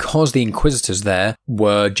 and because the Inquisitors there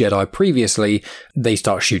were Jedi previously, they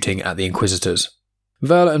start shooting at the Inquisitors.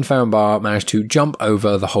 Verla and Ferren Bar manage to jump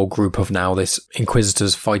over the whole group of now this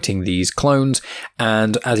Inquisitors fighting these clones,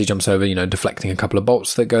 and as he jumps over, deflecting a couple of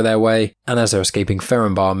bolts that go their way, and as they're escaping,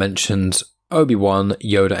 Ferren Bar mentions Obi-Wan,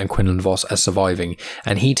 Yoda and Quinlan Vos as surviving,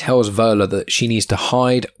 and he tells Verla that she needs to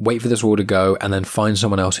hide, wait for this war to go, and then find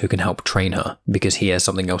someone else who can help train her, because he has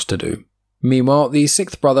something else to do. Meanwhile, the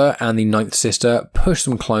 6th brother and the 9th sister push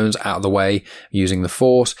some clones out of the way using the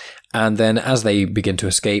Force, and then as they begin to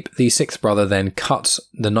escape, the 6th brother then cuts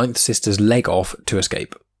the 9th sister's leg off to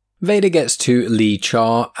escape. Vader gets to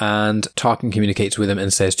Lee-Char, and Tarkin communicates with him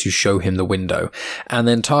and says to show him the window. And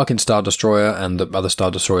then Tarkin's Star Destroyer and the other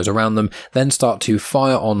Star Destroyers around them then start to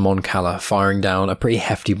fire on Mon Cala, firing down a pretty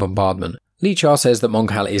hefty bombardment. Lee-Char says that Mon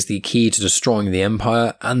Cala is the key to destroying the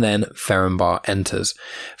Empire, and then Ferren Bar enters.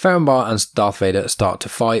 Ferren Bar and Darth Vader start to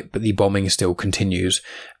fight, but the bombing still continues.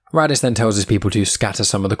 Radis then tells his people to scatter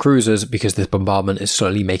some of the cruisers because this bombardment is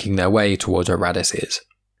slowly making their way towards where Radis is.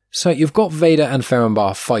 So you've got Vader and Ferren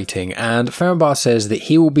Bar fighting, and Ferren Bar says that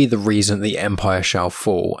he will be the reason the Empire shall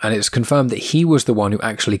fall, and it's confirmed that he was the one who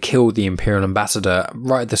actually killed the Imperial Ambassador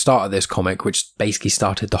right at the start of this comic, which basically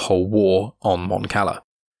started the whole war on Mon Cala.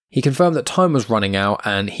 He confirmed that time was running out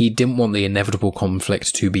and he didn't want the inevitable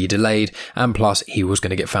conflict to be delayed, and plus he was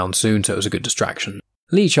going to get found soon, so it was a good distraction.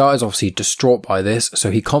 Lee-Char is obviously distraught by this,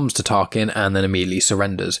 so he comms to Tarkin and then immediately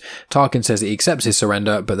surrenders. Tarkin says that he accepts his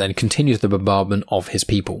surrender, but then continues the bombardment of his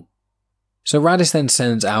people. So Raddus then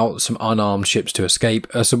sends out some unarmed ships to escape.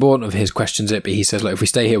 A subordinate of his questions it, but he says, look, if we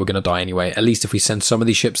stay here, we're going to die anyway. At least if we send some of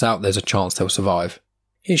these ships out, there's a chance they'll survive.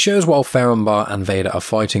 It shows while Ferrenbar and Vader are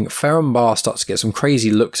fighting, Ferrenbar starts to get some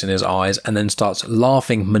crazy looks in his eyes and then starts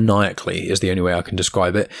laughing maniacally, is the only way I can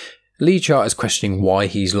describe it. Lee-Char is questioning why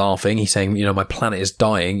he's laughing. He's saying, my planet is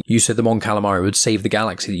dying. You said the Mon Cala would save the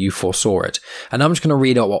galaxy, that you foresaw it. And I'm just going to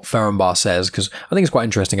read out what Ferrenbar says, because I think it's quite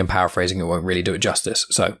interesting, and paraphrasing it won't really do it justice.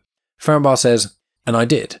 So, Ferrenbar says, "And I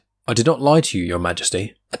did. I did not lie to you, your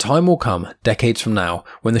majesty. A time will come, decades from now,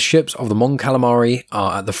 when the ships of the Mon Cala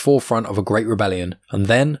are at the forefront of a great rebellion, and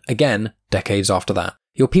then, again, decades after that.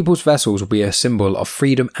 Your people's vessels will be a symbol of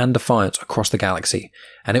freedom and defiance across the galaxy,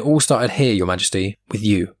 and it all started here, your majesty, with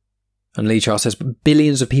you." And Lee-Char says, "But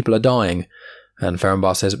billions of people are dying." And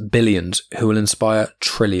Ferrenbar says, "Billions, who will inspire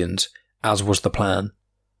trillions, as was the plan."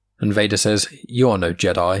 And Vader says, "You are no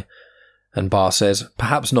Jedi." And Bar says,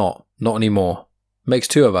 "Perhaps not anymore. Makes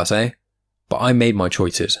two of us, eh? But I made my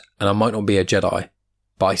choices, and I might not be a Jedi,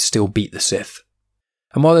 but I still beat the Sith."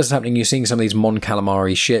 And while this is happening, you're seeing some of these Mon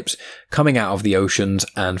Cala ships coming out of the oceans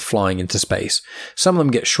and flying into space. Some of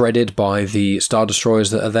them get shredded by the Star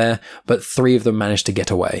Destroyers that are there, but 3 of them manage to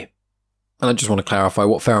get away. And I just want to clarify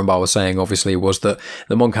what Ferrenbar was saying, obviously, was that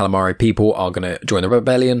the Mon Cala people are going to join the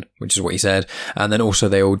rebellion, which is what he said, and then also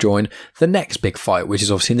they all join the next big fight, which is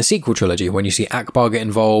obviously in the sequel trilogy, when you see Ackbar get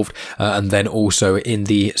involved, and then also in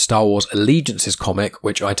the Star Wars Allegiances comic,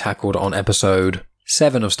 which I tackled on episode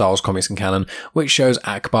 7 of Star Wars Comics and Canon, which shows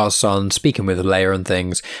Ackbar's son speaking with Leia and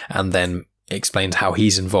things, and then explains how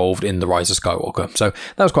he's involved in the Rise of Skywalker. So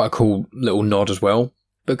that was quite a cool little nod as well.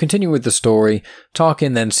 But continuing with the story,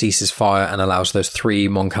 Tarkin then ceases fire and allows those 3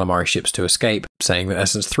 Mon Cala ships to escape, saying that in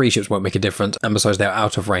essence 3 ships won't make a difference, and besides they're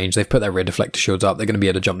out of range, they've put their rear deflector shields up, they're going to be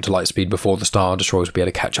able to jump to light speed before the Star Destroyers will be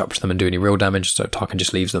able to catch up to them and do any real damage, so Tarkin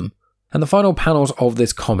just leaves them. And the final panels of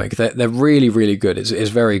this comic, they're really, really good. It's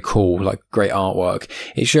very cool, like great artwork.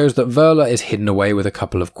 It shows that Verla is hidden away with a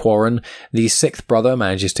couple of Quarren, the 6th brother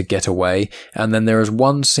manages to get away, and then there is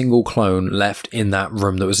one single clone left in that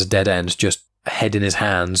room that was a dead end, just head in his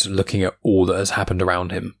hands, looking at all that has happened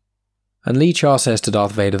around him. And Lee-Char says to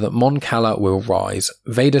Darth Vader that Mon Cala will rise.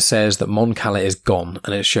 Vader says that Mon Cala is gone,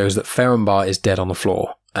 and it shows that Ferrenbar is dead on the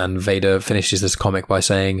floor. And Vader finishes this comic by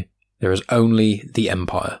saying, "There is only the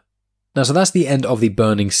Empire." Now, so that's the end of the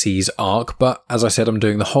Burning Seas arc, but as I said, I'm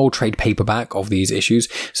doing the whole trade paperback of these issues,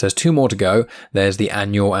 so there's 2 more to go. There's the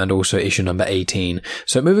annual and also issue number 18.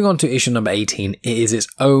 So moving on to issue number 18, it is its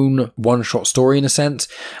own one-shot story in a sense,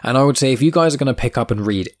 and I would say if you guys are going to pick up and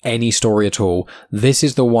read any story at all, this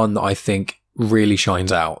is the one that I think really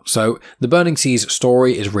shines out. So the Burning Seas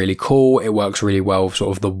story is really cool. It works really well with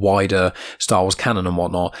sort of the wider Star Wars canon and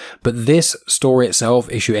whatnot. But this story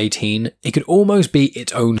itself, issue 18, it could almost be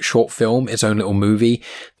its own short film, its own little movie.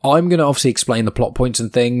 I'm going to obviously explain the plot points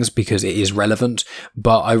and things because it is relevant,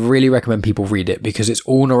 but I really recommend people read it because it's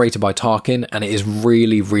all narrated by Tarkin and it is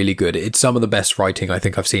really, really good. It's some of the best writing I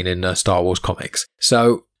think I've seen in Star Wars comics.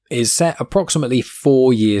 So is set approximately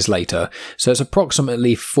 4 years later, so it's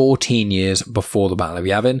approximately 14 years before the Battle of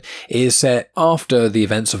Yavin. It is set after the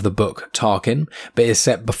events of the book Tarkin, but it is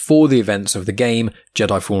set before the events of the game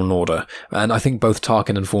Jedi Fallen Order, and I think both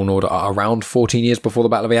Tarkin and Fallen Order are around 14 years before the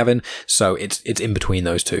Battle of Yavin, so it's in between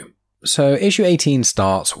those two. So issue 18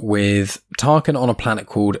 starts with Tarkin on a planet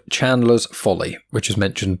called Chandler's Folly, which is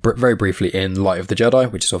mentioned very briefly in Light of the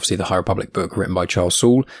Jedi, which is obviously the High Republic book written by Charles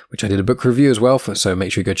Soule, which I did a book review as well for, so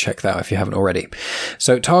make sure you go check that out if you haven't already.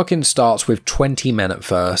 So Tarkin starts with 20 men at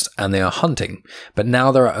first, and they are hunting, but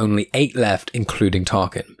now there are only 8 left, including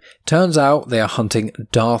Tarkin. Turns out they are hunting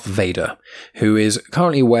Darth Vader, who is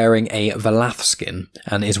currently wearing a Valath skin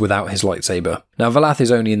and is without his lightsaber. Now, Valath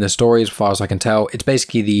is only in the story as far as I can tell. It's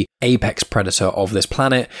basically the apex predator of this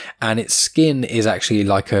planet, and its skin is actually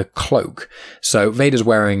like a cloak. So Vader's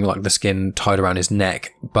wearing like the skin tied around his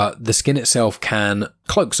neck, but the skin itself can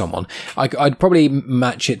cloak someone. I'd probably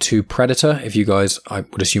match it to Predator. If you guys, I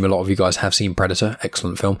would assume a lot of you guys have seen Predator,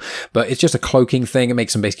 excellent film, but it's just a cloaking thing. It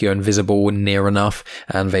makes him basically invisible near enough,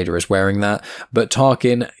 and Vader is wearing that. But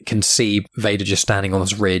Tarkin can see Vader just standing on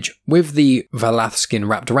this ridge with the Valath skin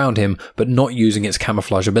wrapped around him, but not using its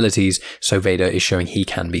camouflage abilities, so Vader is showing he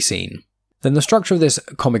can be seen. Then the structure of this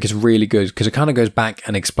comic is really good because it kind of goes back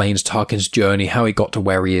and explains Tarkin's journey, how he got to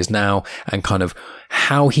where he is now, and kind of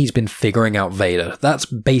how he's been figuring out Vader. That's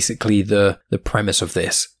basically the premise of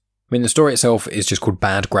this. I mean, the story itself is just called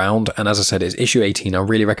Bad Ground, and as I said, it's issue 18. I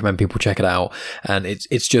really recommend people check it out, and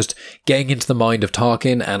it's just getting into the mind of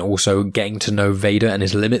Tarkin and also getting to know Vader and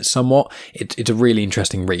his limits somewhat. It's a really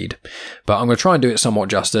interesting read, but I'm going to try and do it somewhat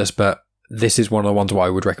justice, but this is one of the ones where I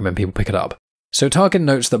would recommend people pick it up. So Tarkin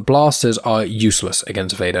notes that blasters are useless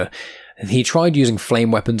against Vader. He tried using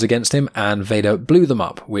flame weapons against him, and Vader blew them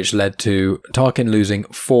up, which led to Tarkin losing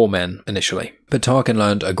 4 men initially, but Tarkin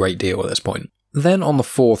learned a great deal at this point. Then on the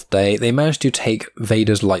 4th day, they managed to take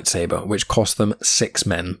Vader's lightsaber, which cost them 6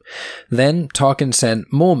 men. Then Tarkin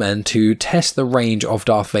sent more men to test the range of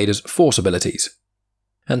Darth Vader's Force abilities.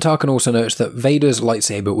 And Tarkin also notes that Vader's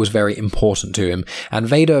lightsaber was very important to him, and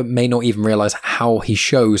Vader may not even realise how he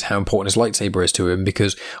shows how important his lightsaber is to him,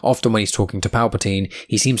 because often when he's talking to Palpatine,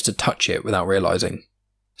 he seems to touch it without realising.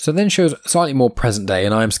 So then shows slightly more present day,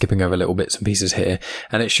 and I am skipping over little bits and pieces here,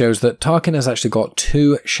 and it shows that Tarkin has actually got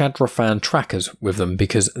 2 Shadrafan trackers with them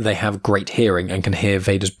because they have great hearing and can hear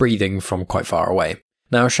Vader's breathing from quite far away.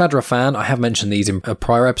 Now, Shadrafan, I have mentioned these in a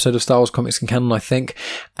prior episode of Star Wars Comics and Canon, I think,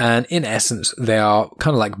 and in essence, they are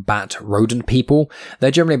kind of like bat rodent people.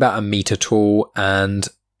 They're generally about a meter tall, and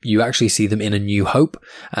you actually see them in A New Hope,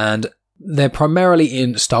 and they're primarily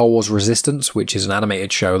in Star Wars Resistance, which is an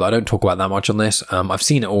animated show that I don't talk about that much on this. I've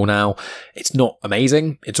seen it all now. It's not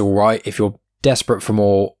amazing. It's alright. If you're desperate for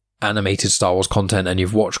more animated Star Wars content and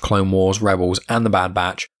you've watched Clone Wars, Rebels, and The Bad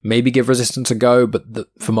Batch, maybe give Resistance a go, but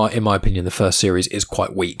in my opinion, the first series is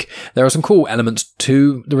quite weak. There are some cool elements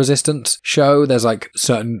to the Resistance show. There's like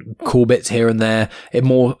certain cool bits here and there. It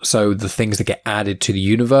more so the things that get added to the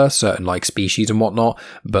universe, certain like species and whatnot,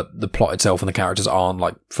 but the plot itself and the characters aren't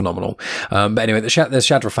like phenomenal. But anyway, there's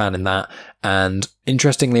Shadrafan in that, and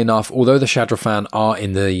interestingly enough, although the Shadrafan are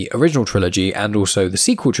in the original trilogy and also the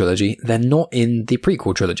sequel trilogy, they're not in the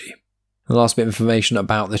prequel trilogy. The last bit of information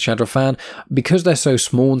about the Shadrafan: because they're so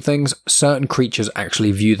small and things, certain creatures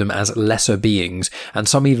actually view them as lesser beings, and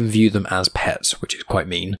some even view them as pets, which is quite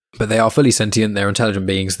mean. But they are fully sentient, they're intelligent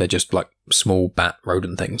beings, they're just like small bat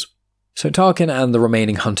rodent things. So Tarkin and the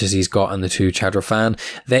remaining hunters he's got and the 2 Shadrafan,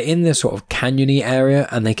 they're in this sort of canyony area,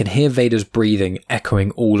 and they can hear Vader's breathing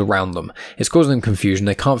echoing all around them. It's causing them confusion,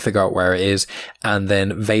 they can't figure out where it is, and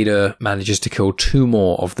then Vader manages to kill 2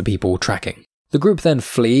 more of the people tracking. The group then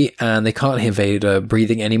flee, and they can't hear Vader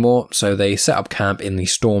breathing anymore, so they set up camp in the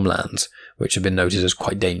Stormlands, which have been noted as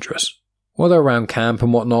quite dangerous. While they're around camp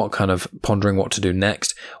and whatnot, kind of pondering what to do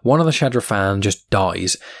next, one of the Shadrafan just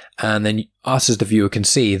dies, and then us as the viewer can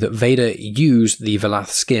see that Vader used the Valath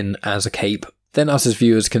skin as a cape. Then us as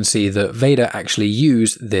viewers can see that Vader actually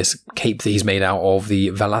used this cape that he's made out of the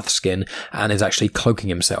Valath skin and is actually cloaking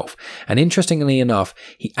himself. And interestingly enough,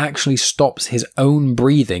 he actually stops his own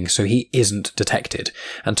breathing so he isn't detected.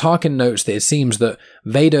 And Tarkin notes that it seems that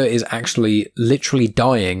Vader is actually literally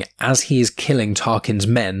dying as he is killing Tarkin's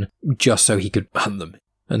men just so he could hunt them.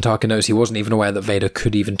 And Tarkin knows he wasn't even aware that Vader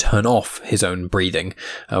could even turn off his own breathing,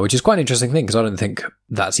 which is quite an interesting thing because I don't think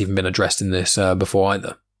that's even been addressed in this before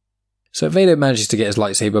either. So Vader manages to get his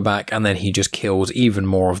lightsaber back, and then he just kills even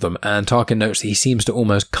more of them, and Tarkin notes that he seems to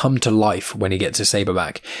almost come to life when he gets his saber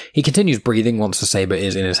back. He continues breathing once the saber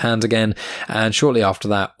is in his hands again, and shortly after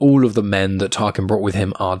that, all of the men that Tarkin brought with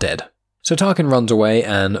him are dead. So Tarkin runs away,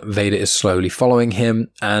 and Vader is slowly following him,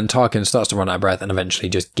 and Tarkin starts to run out of breath and eventually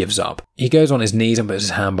just gives up. He goes on his knees and puts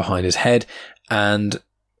his hand behind his head, and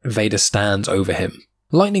Vader stands over him.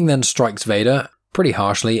 Lightning then strikes Vader pretty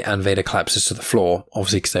harshly, and Vader collapses to the floor,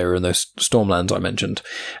 obviously because they were in those Stormlands I mentioned,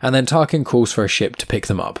 and then Tarkin calls for a ship to pick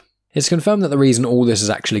them up. It's confirmed that the reason all this is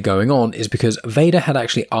actually going on is because Vader had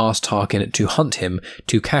actually asked Tarkin to hunt him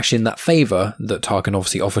to cash in that favour that Tarkin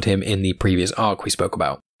obviously offered him in the previous arc we spoke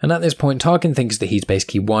about. And at this point, Tarkin thinks that he's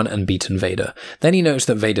basically won and beaten Vader. Then he notes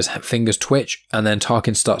that Vader's fingers twitch, and then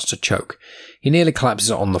Tarkin starts to choke. He nearly collapses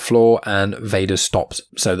on the floor, and Vader stops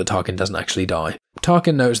so that Tarkin doesn't actually die.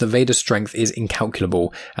 Tarkin notes that Vader's strength is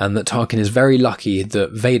incalculable, and that Tarkin is very lucky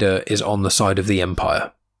that Vader is on the side of the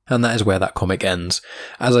Empire. And that is where that comic ends.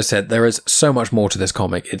 As I said, there is so much more to this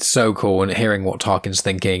comic. It's so cool, and hearing what Tarkin's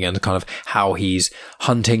thinking and kind of how he's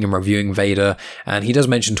hunting and reviewing Vader. And he does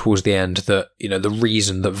mention towards the end that, the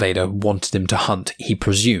reason that Vader wanted him to hunt, he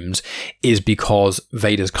presumes, is because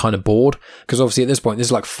Vader's kind of bored. Because obviously at this point, this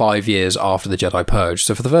is like 5 years after the Jedi Purge.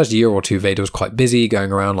 So for the first year or two, Vader was quite busy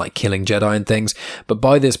going around like killing Jedi and things. But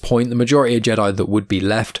by this point, the majority of Jedi that would be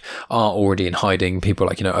left are already in hiding. People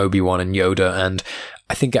like, Obi-Wan and Yoda, and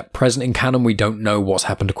I think at present in canon, we don't know what's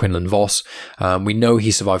happened to Quinlan Vos. We know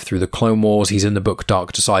he survived through the Clone Wars. He's in the book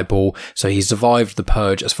Dark Disciple. So he survived the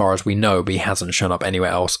Purge as far as we know, but he hasn't shown up anywhere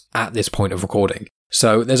else at this point of recording.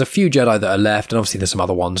 So there's a few Jedi that are left, and obviously there's some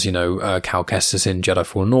other ones, Cal Kestis in Jedi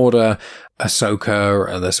Fallen Order, Ahsoka,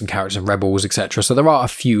 and there's some characters in Rebels, etc. So there are a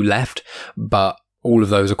few left, but all of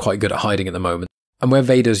those are quite good at hiding at the moment. And where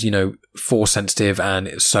Vader's, force sensitive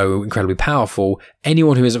and so incredibly powerful,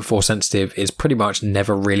 anyone who isn't force sensitive is pretty much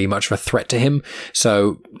never really much of a threat to him.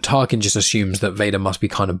 So Tarkin just assumes that Vader must be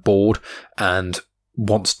kind of bored and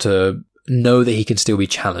wants to know that he can still be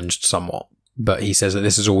challenged somewhat. But he says that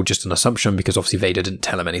this is all just an assumption because obviously Vader didn't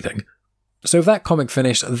tell him anything. So with that comic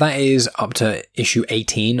finished, that is up to issue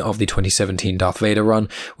 18 of the 2017 Darth Vader run,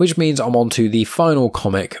 which means I'm on to the final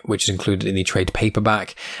comic, which is included in the trade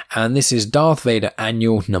paperback, and this is Darth Vader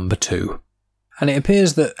Annual number 2. And it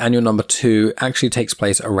appears that Annual number 2 actually takes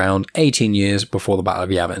place around 18 years before the Battle of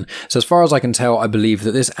Yavin. So as far as I can tell, I believe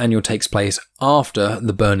that this annual takes place after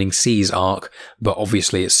the Burning Seas arc, but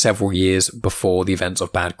obviously it's several years before the events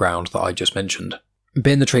of Bad Ground that I just mentioned. But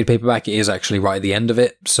in the trade paperback, it is actually right at the end of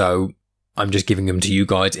it, so I'm just giving them to you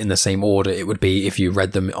guys in the same order it would be if you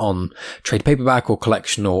read them on trade paperback or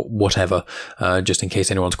collection or whatever, just in case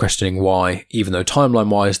anyone's questioning why, even though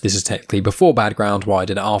timeline-wise this is technically before Bad Ground, why I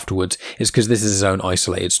did it afterwards, is because this is his own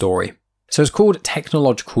isolated story. So it's called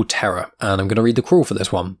Technological Terror, and I'm going to read the crawl for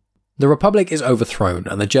this one. The Republic is overthrown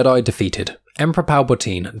and the Jedi defeated. Emperor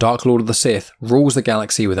Palpatine, Dark Lord of the Sith, rules the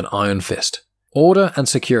galaxy with an iron fist. Order and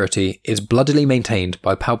security is bloodily maintained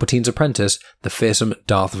by Palpatine's apprentice, the fearsome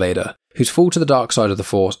Darth Vader, whose fall to the dark side of the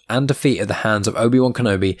Force and defeat at the hands of Obi-Wan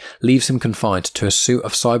Kenobi leaves him confined to a suit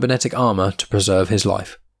of cybernetic armour to preserve his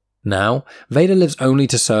life. Now, Vader lives only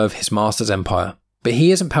to serve his master's empire, but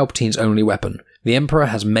he isn't Palpatine's only weapon. The Emperor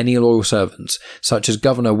has many loyal servants, such as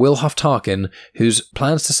Governor Wilhuff Tarkin, whose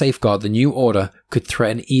plans to safeguard the new order could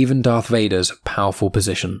threaten even Darth Vader's powerful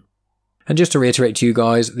position. And just to reiterate to you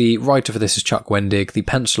guys, the writer for this is Chuck Wendig, the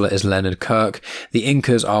penciler is Leonard Kirk, the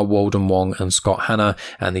inkers are Walden Wong and Scott Hanna,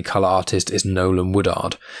 and the colour artist is Nolan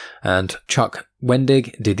Woodard. And Chuck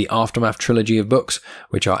Wendig did the Aftermath trilogy of books,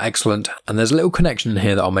 which are excellent, and there's a little connection in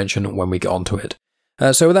here that I'll mention when we get onto it.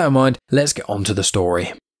 So with that in mind, let's get on to the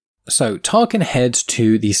story. So, Tarkin heads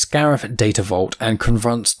to the Scarif data vault and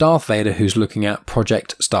confronts Darth Vader, who's looking at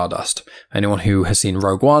Project Stardust. Anyone who has seen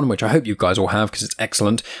Rogue One, which I hope you guys all have because it's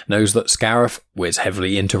excellent, knows that Scarif was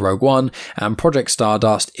heavily into Rogue One, and Project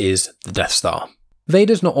Stardust is the Death Star.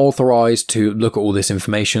 Vader's not authorized to look at all this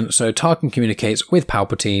information, so Tarkin communicates with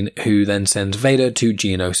Palpatine, who then sends Vader to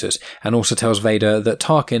Geonosis, and also tells Vader that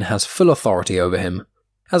Tarkin has full authority over him.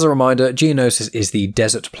 As a reminder, Geonosis is the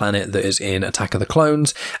desert planet that is in Attack of the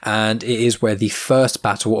Clones, and it is where the first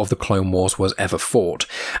battle of the Clone Wars was ever fought.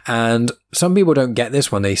 And some people don't get this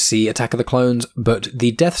when they see Attack of the Clones, but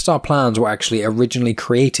the Death Star plans were actually originally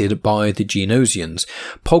created by the Geonosians.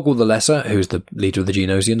 Poggle the Lesser, who's the leader of the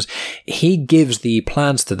Geonosians, he gives the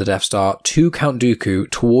plans to the Death Star to Count Dooku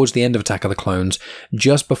towards the end of Attack of the Clones,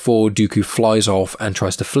 just before Dooku flies off and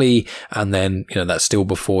tries to flee, and then, that's still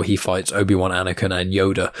before he fights Obi-Wan, Anakin, and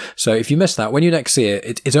Yoda. So if you missed that, when you next see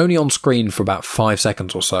it, it's only on screen for about 5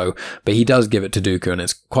 seconds or so, but he does give it to Dooku, and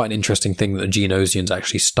it's quite an interesting thing that the Geonosians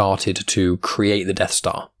actually started to create the Death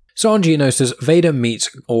Star. So on Geonosis, Vader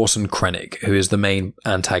meets Orson Krennic, who is the main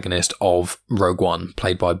antagonist of Rogue One,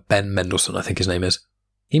 played by Ben Mendelsohn, I think his name is.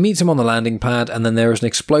 He meets him on the landing pad, and then there is an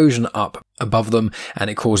explosion up above them,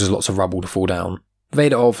 and it causes lots of rubble to fall down.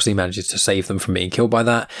 Vader obviously manages to save them from being killed by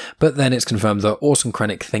that, but then it's confirmed that Orson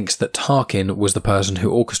Krennic thinks that Tarkin was the person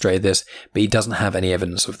who orchestrated this, but he doesn't have any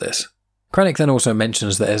evidence of this. Krennic then also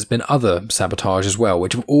mentions that there's been other sabotage as well,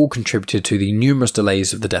 which have all contributed to the numerous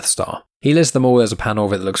delays of the Death Star. He lists them all, there's a panel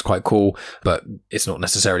of it that looks quite cool, but it's not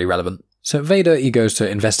necessarily relevant. So Vader, he goes to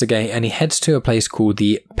investigate, and he heads to a place called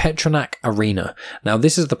the Petronac Arena. Now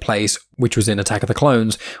this is the place which was in Attack of the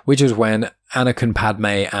Clones, which is when Anakin, Padme,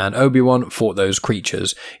 and Obi-Wan fought those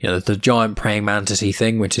creatures. The giant praying mantis-y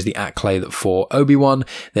thing, which is the Acklay that fought Obi-Wan.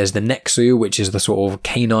 There's the Nexu, which is the sort of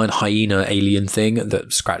canine hyena alien thing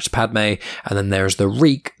that scratched Padme. And then there's the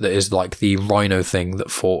Reek, that is like the rhino thing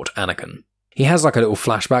that fought Anakin. He has like a little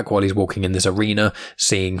flashback while he's walking in this arena,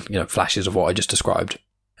 seeing, flashes of what I just described.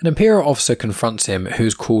 An Imperial officer confronts him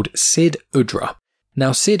who's called Sid Udra.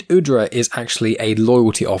 Now, Sid Udra is actually a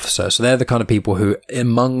loyalty officer, so they're the kind of people who,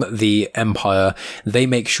 among the Empire, they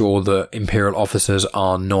make sure that Imperial officers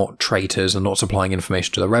are not traitors and not supplying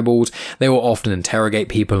information to the rebels. They will often interrogate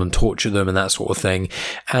people and torture them and that sort of thing.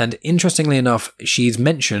 And interestingly enough, she's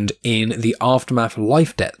mentioned in the Aftermath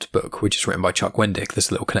Life Debt book, which is written by Chuck Wendig, this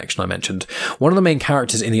little connection I mentioned. One of the main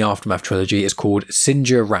characters in the Aftermath trilogy is called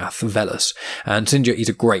Sinjir Rath Velas. And Sinjir, he's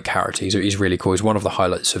a great character. He's really cool. He's one of the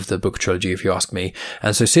highlights of the book trilogy, if you ask me.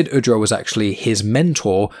 and so Sid Udra was actually his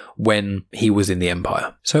mentor when he was in the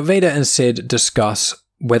Empire. So Vader and Sid discuss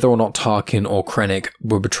whether or not Tarkin or Krennic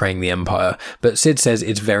were betraying the Empire, but Sid says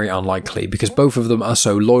it's very unlikely because both of them are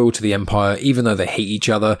so loyal to the Empire. Even though they hate each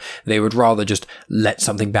other, they would rather just let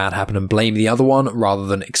something bad happen and blame the other one rather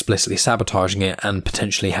than explicitly sabotaging it and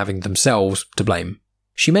potentially having themselves to blame.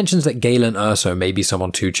 She mentions that Galen Erso may be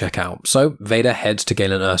someone to check out, so Vader heads to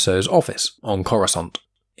Galen Erso's office on Coruscant.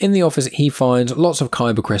 In the office, he finds lots of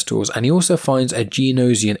kyber crystals, and he also finds a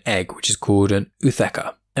Geonosian egg, which is called an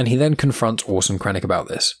Utheka, and he then confronts Orson Krennic about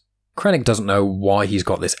this. Krennic doesn't know why he's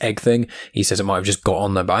got this egg thing. He says it might have just got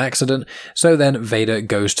on there by accident. So then Vader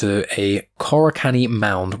goes to a Korokani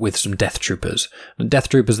mound with some Death Troopers. And Death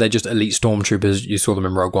Troopers, they're just elite stormtroopers. You saw them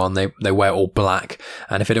in Rogue One. They wear all black.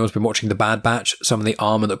 And if anyone's been watching The Bad Batch, some of the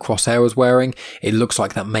armor that Crosshair was wearing, it looks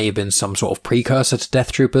like that may have been some sort of precursor to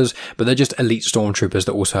Death Troopers, but they're just elite stormtroopers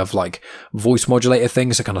that also have like voice modulator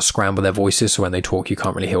things that kind of scramble their voices, so when they talk you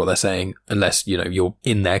can't really hear what they're saying unless, you know, you're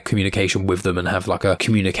in their communication with them and have like a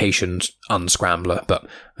communication unscrambler. But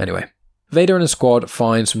anyway, Vader and his squad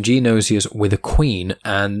find some Geonosians with a queen,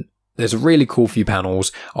 and there's a really cool few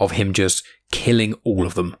panels of him just killing all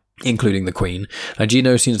of them, including the queen. Now,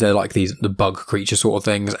 Geonosians, they're like the bug creature sort of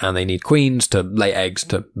things, and they need queens to lay eggs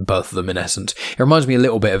to birth them, in essence. It reminds me a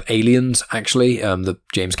little bit of Aliens, actually, the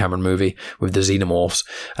James Cameron movie with the xenomorphs,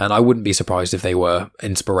 and I wouldn't be surprised if they were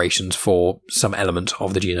inspirations for some element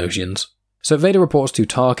of the Geonosians. So Vader reports to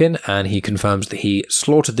Tarkin, and he confirms that he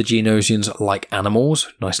slaughtered the Geonosians like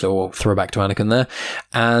animals. Nice little throwback to Anakin there.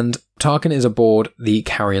 And Tarkin is aboard the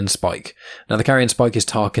Carrion Spike. Now, the Carrion Spike is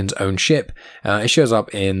Tarkin's own ship. It shows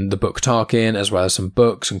up in the book Tarkin, as well as some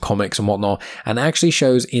books and comics and whatnot, and actually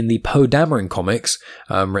shows in the Poe Dameron comics,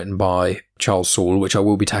 written by Charles Soule, which I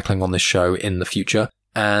will be tackling on this show in the future.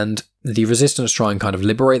 And the Resistance try and kind of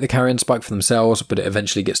liberate the Carrion Spike for themselves, but it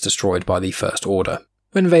eventually gets destroyed by the First Order.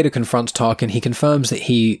 When Vader confronts Tarkin, he confirms that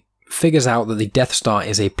he figures out that the Death Star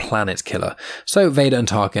is a planet killer. So Vader and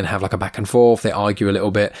Tarkin have like a back and forth, they argue a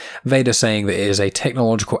little bit, Vader saying that it is a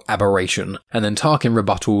technological aberration, and then Tarkin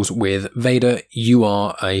rebuttals with, Vader, you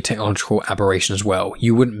are a technological aberration as well.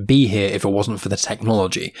 You wouldn't be here if it wasn't for the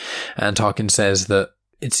technology. And Tarkin says that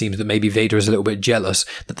it seems that maybe Vader is a little bit jealous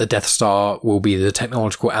that the Death Star will be the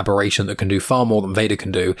technological aberration that can do far more than Vader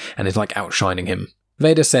can do, and is like outshining him.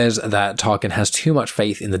 Vader says that Tarkin has too much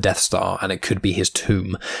faith in the Death Star and it could be his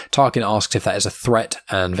tomb. Tarkin asks if that is a threat,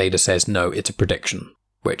 and Vader says no, it's a prediction.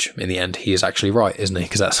 Which, in the end, he is actually right, isn't he?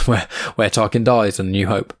 Because that's where Tarkin dies in New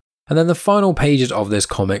Hope. And then the final pages of this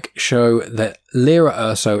comic show that Lyra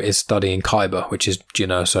Erso is studying Kyber, which is Jyn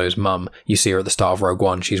Erso's mum. You see her at the start of Rogue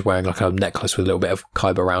One. She's wearing like a necklace with a little bit of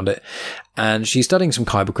Kyber around it. And she's studying some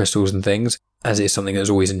Kyber crystals and things, as it is something that's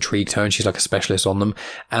always intrigued her, and she's like a specialist on them.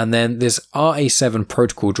 And then this RA7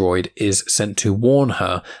 protocol droid is sent to warn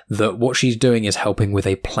her that what she's doing is helping with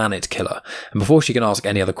a planet killer. And before she can ask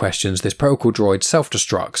any other questions, this protocol droid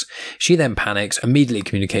self-destructs. She then panics, immediately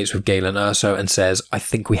communicates with Galen Erso and says, I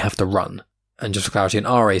think we have to run. And just for clarity, an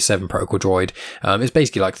RA7 protocol droid is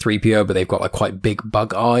basically like 3PO, but they've got like quite big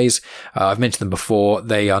bug eyes. I've mentioned them before.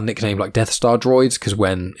 They are nicknamed like Death Star droids because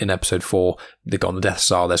when in episode 4 they got on the Death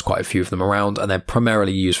Star, there's quite a few of them around, and they're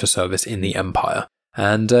primarily used for service in the Empire.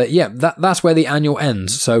 And that's where the annual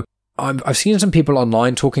ends. So I've seen some people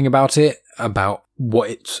online talking about it, about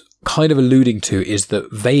what it's kind of alluding to is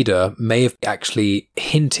that Vader may have actually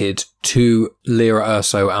hinted to Lyra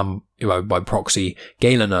Erso and, by proxy,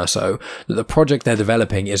 Galen Erso, that the project they're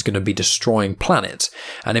developing is going to be destroying planets.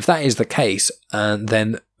 And if that is the case,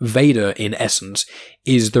 then Vader, in essence,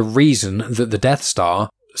 is the reason that the Death Star,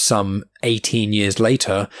 some 18 years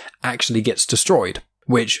later, actually gets destroyed.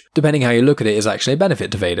 Which, depending how you look at it, is actually a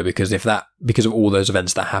benefit to Vader, because because of all those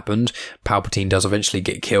events that happened, Palpatine does eventually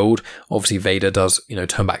get killed. Obviously, Vader does,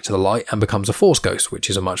 turn back to the light and becomes a Force ghost, which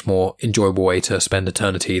is a much more enjoyable way to spend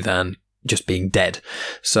eternity than just being dead.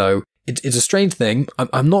 So it's a strange thing.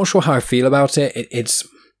 I'm not sure how I feel about it. It's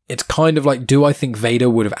kind of like, do I think Vader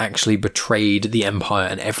would have actually betrayed the Empire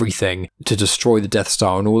and everything to destroy the Death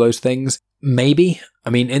Star and all those things? Maybe. I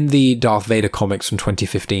mean, in the Darth Vader comics from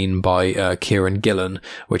 2015 by Kieran Gillen,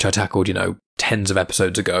 which I tackled, tens of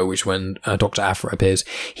episodes ago, which when Dr. Aphra appears,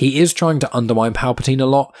 he is trying to undermine Palpatine a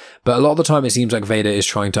lot, but a lot of the time it seems like Vader is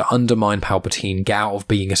trying to undermine Palpatine, get out of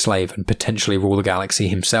being a slave, and potentially rule the galaxy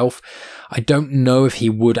himself. I don't know if he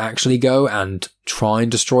would actually go and try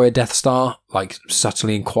and destroy a Death Star, like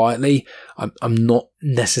subtly and quietly. I'm not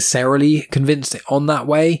necessarily convinced on that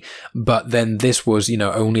way, but then this was,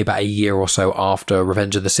 only about a year or so after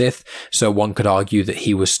Revenge of the Sith, so one could argue that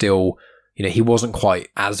he was still he wasn't quite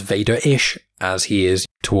as Vader-ish as he is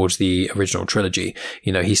towards the original trilogy.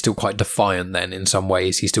 He's still quite defiant then in some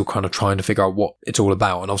ways. He's still kind of trying to figure out what it's all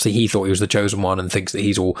about. And obviously he thought he was the chosen one and thinks that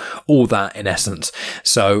he's all that in essence.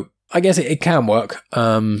 So I guess it can work.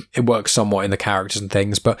 It works somewhat in the characters and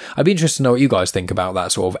things, but I'd be interested to know what you guys think about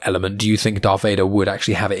that sort of element. Do you think Darth Vader would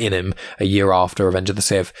actually have it in him a year after Revenge of the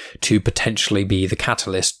Sith to potentially be the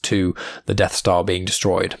catalyst to the Death Star being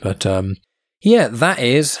destroyed? But yeah, that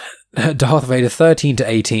is Darth Vader 13 to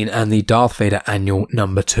 18 and the Darth Vader Annual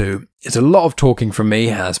number 2. It's a lot of talking from me,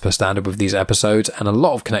 as per standard with these episodes, and a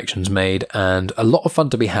lot of connections made, and a lot of fun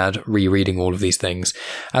to be had rereading all of these things.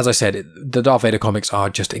 As I said, the Darth Vader comics are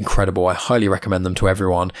just incredible. I highly recommend them to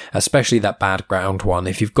everyone, especially that background one.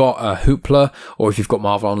 If you've got a Hoopla, or if you've got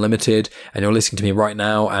Marvel Unlimited, and you're listening to me right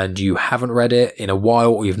now, and you haven't read it in a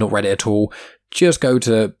while, or you've not read it at all, just go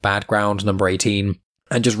to Background number 18,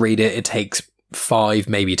 and just read it. It takes 5,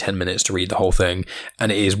 maybe 10 minutes to read the whole thing,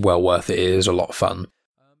 and it is well worth it. It is a lot of fun.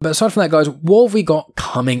 But aside from that, guys, what have we got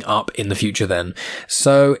coming up in the future then?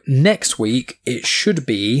 So next week, it should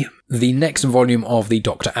be the next volume of the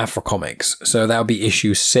Dr. Aphra comics. So that'll be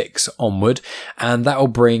issue 6 onward, and that'll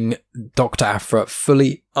bring Dr. Aphra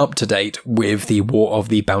fully up to date with the War of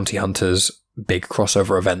the Bounty Hunters big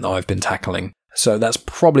crossover event that I've been tackling. So that's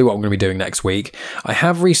probably what I'm going to be doing next week. I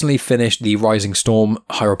have recently finished the Rising Storm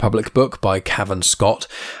High Republic book by Cavan Scott,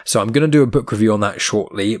 so I'm going to do a book review on that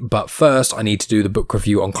shortly, but first I need to do the book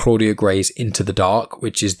review on Claudia Gray's Into the Dark,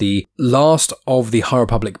 which is the last of the High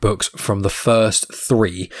Republic books from the first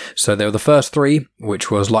 3. So there were the first 3, which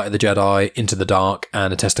was Light of the Jedi, Into the Dark,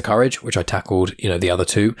 and A Test of Courage, which I tackled, the other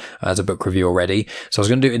 2 as a book review already. So I was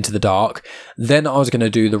going to do Into the Dark, then I was going to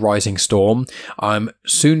do the Rising Storm. I'm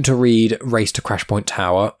soon to read Race to Crash Point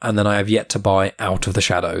Tower, and then I have yet to buy Out of the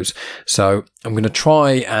Shadows. So I'm going to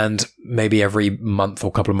try and maybe every month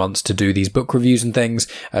or couple of months to do these book reviews and things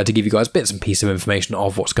to give you guys bits and pieces of information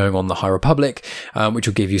of what's going on in the High Republic, which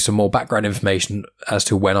will give you some more background information as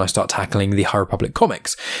to when I start tackling the High Republic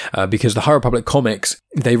comics, because the High Republic comics,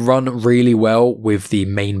 they run really well with the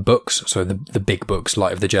main books, so the big books,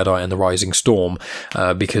 Light of the Jedi and the Rising Storm,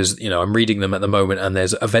 because I'm reading them at the moment and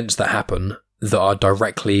there's events that happen that are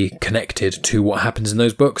directly connected to what happens in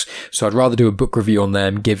those books. So I'd rather do a book review on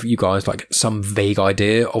them, give you guys like some vague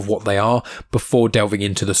idea of what they are before delving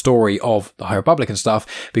into the story of the High Republic and stuff,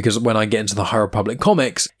 because when I get into the High Republic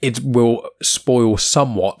comics, it will spoil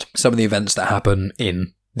somewhat some of the events that happen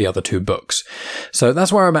in the other 2 books. So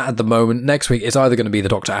that's where I'm at the moment. Next week is either going to be the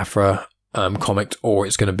Dr. Aphra comic, or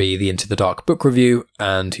it's going to be the Into the Dark book review,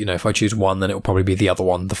 and if I choose one, then it will probably be the other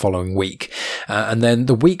one the following week, and then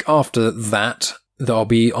the week after that I'll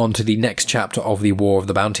be on to the next chapter of the War of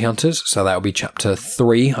the Bounty Hunters, so that'll be chapter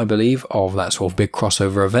 3, I believe, of that sort of big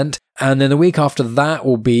crossover event. And then the week after that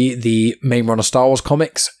will be the main run of Star Wars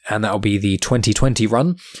comics, and that'll be the 2020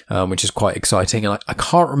 run, which is quite exciting. And I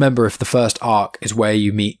can't remember if the first arc is where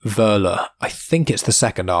you meet Verla. I think it's the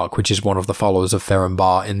second arc, which is one of the followers of Ferren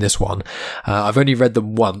Bar in this one. I've only read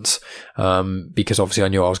them once, because obviously I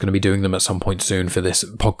knew I was going to be doing them at some point soon for this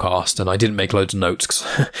podcast, and I didn't make loads of notes,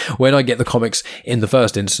 because when I get the comics in the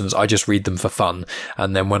first instance, I just read them for fun,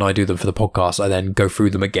 and then when I do them for the podcast, I then go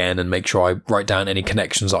through them again and make sure I write down any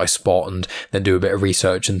connections that I spot and then do a bit of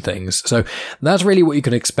research and things. So that's really what you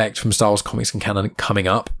can expect from Star Wars comics and canon coming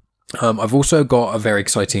up. I've also got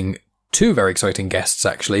two very exciting guests,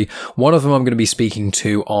 actually. One of them I'm going to be speaking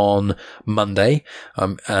to on Monday,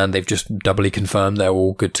 and they've just doubly confirmed they're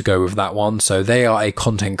all good to go with that one. So they are a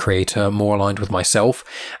content creator more aligned with myself,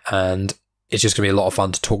 and it's just going to be a lot of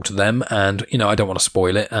fun to talk to them, and, I don't want to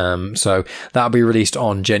spoil it. So that'll be released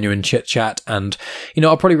on Genuine Chit-Chat, and,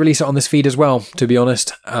 I'll probably release it on this feed as well, to be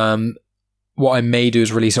honest. What I may do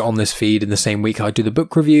is release it on this feed in the same week I do the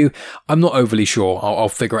book review. I'm not overly sure. I'll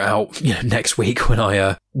figure it out, next week when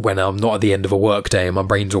I'm not at the end of a work day and my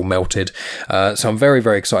brain's all melted. So I'm very,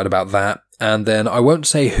 very excited about that. And then I won't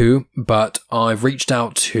say who, but I've reached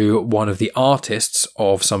out to one of the artists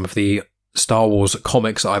of some of the Star Wars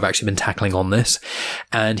comics I've actually been tackling on this,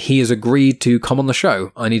 and he has agreed to come on the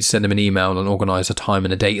show. I need to send him an email and organise a time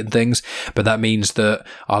and a date and things, but that means that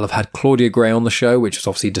I'll have had Claudia Gray on the show, which is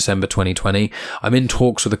obviously December 2020. I'm in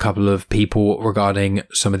talks with a couple of people regarding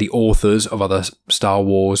some of the authors of other Star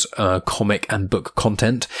Wars comic and book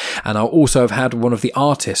content, and I'll also have had one of the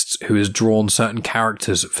artists who has drawn certain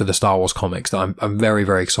characters for the Star Wars comics. That I'm very,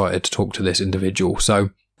 very excited to talk to this individual.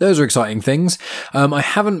 So those are exciting things. I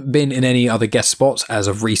haven't been in any other guest spots as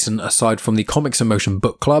of recent, aside from the Comics in Motion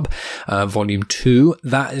Book Club, Volume 2.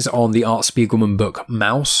 That is on the Art Spiegelman book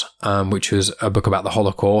Mouse, which was a book about the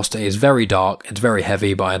Holocaust. It is very dark, it's very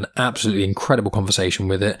heavy, but an absolutely incredible conversation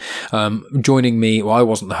with it. Joining me, well, I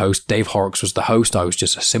wasn't the host, Dave Horrocks was the host, I was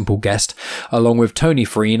just a simple guest, along with Tony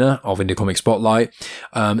Farina of Indie Comic Spotlight,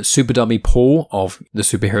 Super Dummy Paul of the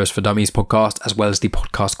Superheroes for Dummies podcast, as well as the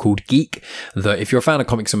podcast called Geek, that if you're a fan of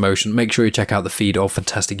Comics in Motion, make sure you check out the feed of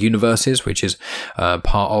Fantastic Universes, which is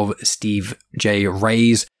part of Steve J.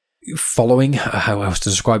 Ray's following, how else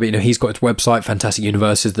to describe it. He's got its website, Fantastic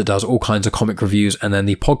Universes, that does all kinds of comic reviews, and then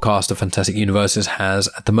the podcast of Fantastic Universes has,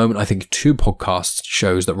 at the moment, I think 2 podcast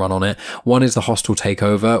shows that run on it. One is The Hostile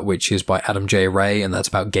Takeover, which is by Adam J. Ray, and that's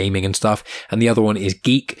about gaming and stuff, and the other one is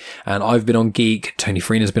Geek, and I've been on Geek, Tony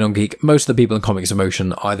Farina's been on Geek. Most of the people in Comics in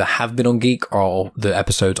Motion either have been on Geek, or the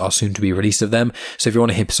episodes are soon to be released of them, so if you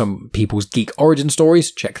want to hear some people's Geek origin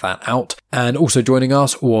stories, check that out. And also joining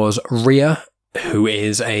us was Rhea, who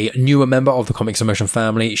is a newer member of the Comics in Motion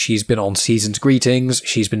family. She's been on Season's Greetings,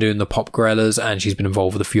 she's been doing the Pop Gorellas, and she's been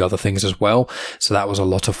involved with a few other things as well. So that was a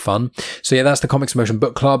lot of fun. So yeah, that's the Comics in Motion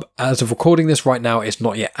Book Club. As of recording this right now, it's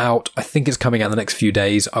not yet out. I think it's coming out in the next few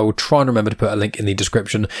days. I will try and remember to put a link in the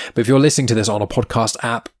description. But if you're listening to this on a podcast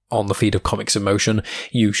app, on the feed of Comics in Motion,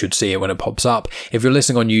 you should see it when it pops up. If you're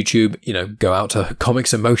listening on YouTube, go out to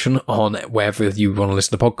Comics in Motion on wherever you want to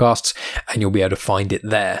listen to podcasts, and you'll be able to find it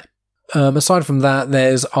there. Aside from that,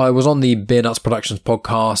 I was on the Beer Nuts Productions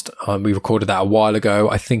podcast. We recorded that a while ago.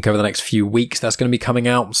 I think over the next few weeks that's going to be coming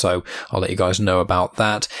out, so I'll let you guys know about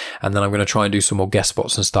that. And then I'm going to try and do some more guest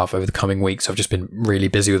spots and stuff over the coming weeks. I've just been really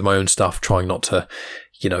busy with my own stuff, trying not to,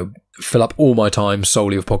 fill up all my time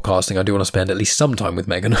solely with podcasting. I do want to spend at least some time with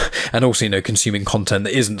Megan, and also, consuming content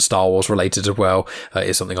that isn't Star Wars related as well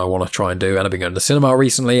is something I want to try and do. And I've been going to the cinema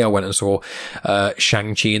recently. I went and saw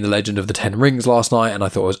Shang-Chi and the Legend of the Ten Rings last night, and I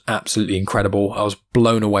thought it was absolutely incredible. I was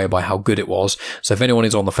blown away by how good it was. So if anyone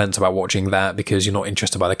is on the fence about watching that because you're not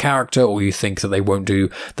interested by the character, or you think that they won't do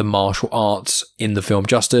the martial arts in the film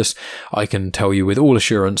justice, I can tell you with all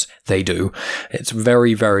assurance they do. It's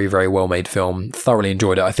very, very, very well made film. Thoroughly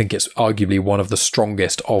enjoyed it. I think it's arguably one of the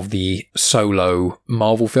strongest of the solo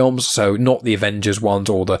Marvel films. So not the Avengers ones,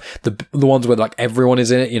 or the ones where like everyone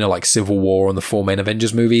is in it, like Civil War and the 4 main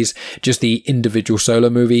Avengers movies. Just the individual solo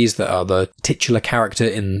movies that are the titular character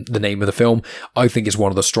in the name of the film. I think it's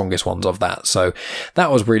one of the strongest ones of that. So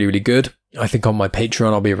that was really, really good. I think on my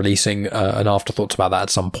Patreon I'll be releasing an afterthoughts about that at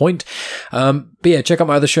some point. But yeah, check out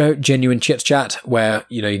my other show, Genuine Chit-Chat, where,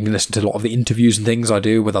 you can listen to a lot of the interviews and things I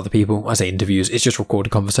do with other people. I say interviews, it's just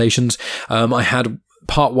recorded conversations. I had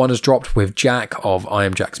part 1 has dropped with Jack of I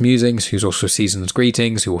Am Jack's Musings, who's also Season's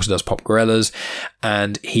Greetings, who also does Pop Gorellas,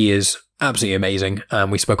 and he is absolutely amazing.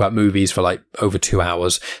 We spoke about movies for like over 2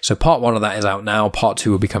 hours. So part 1 of that is out now. Part 2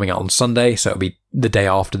 will be coming out on Sunday, so it'll be the day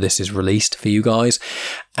after this is released for you guys.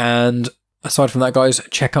 And aside from that, guys,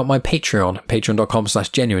 check out my Patreon,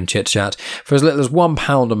 patreon.com/genuinechitchat, for as little as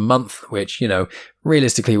 £1 a month, which,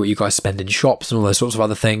 realistically what you guys spend in shops and all those sorts of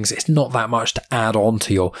other things, it's not that much to add on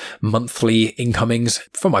to your monthly incomings,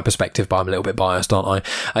 from my perspective, but I'm a little bit biased, aren't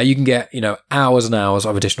I? You can get, hours and hours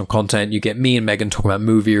of additional content. You get me and Megan talking about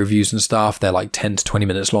movie reviews and stuff. They're like 10 to 20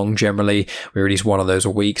 minutes long generally. We release 1 of those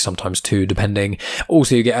a week, sometimes 2, depending.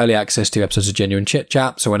 Also, you get early access to episodes of Genuine Chit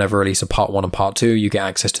Chat, so whenever I release a part 1 and part 2, you get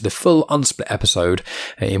access to the full unsplit episode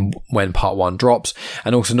when part 1 drops.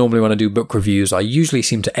 And also, normally when I do book reviews, I usually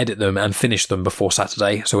seem to edit them and finish them before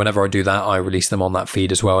Saturday, so whenever I do that, I release them on that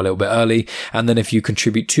feed as well a little bit early. And then if you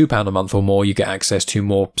contribute £2 a month or more, you get access to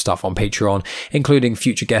more stuff on Patreon, including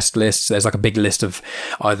future guest lists. There's like a big list of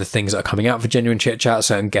either things that are coming out for Genuine Chit Chat,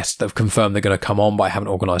 certain guests that have confirmed they're going to come on, but I haven't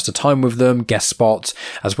organised a time with them, guest spots,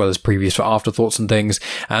 as well as previews for afterthoughts and things.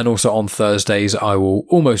 And also on Thursdays, I will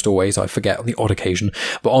almost always, I forget on the odd occasion,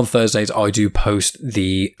 but on Thursdays I do post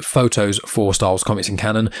the photos for Star Wars Comics in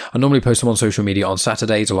Canon. I normally post them on social media on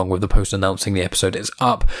Saturdays, along with the post announcing the episode is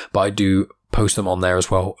up, but I do post them on there as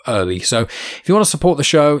well early. So if you want to support the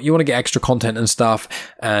show, you want to get extra content and stuff,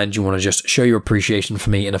 and you want to just show your appreciation for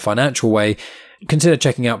me in a financial way, consider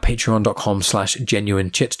checking out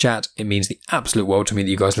patreon.com/genuinechitchat. It means the absolute world to me that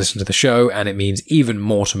you guys listen to the show, and it means even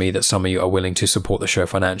more to me that some of you are willing to support the show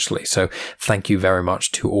financially. So thank you very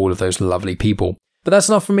much to all of those lovely people. But that's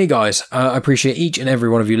enough from me, guys. I appreciate each and every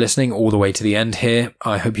one of you listening all the way to the end here.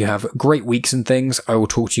 I hope you have great weeks and things. I will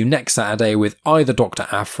talk to you next Saturday with either Dr.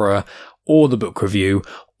 Aphra or the book review,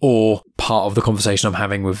 or part of the conversation I'm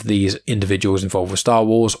having with these individuals involved with Star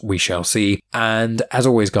Wars. We shall see. And as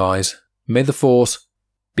always, guys, may the Force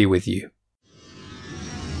be with you.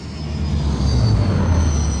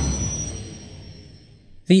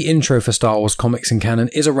 The intro for Star Wars Comics and Canon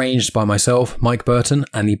is arranged by myself, Mike Burton,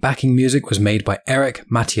 and the backing music was made by Eric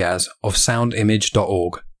Matias of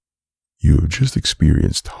soundimage.org. You have just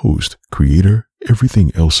experienced host, creator,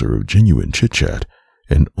 everything elser of genuine Chit-Chat,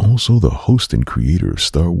 and also the host and creator of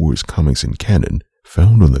Star Wars Comics and Canon,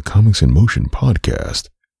 found on the Comics in Motion podcast,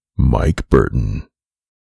 Mike Burton.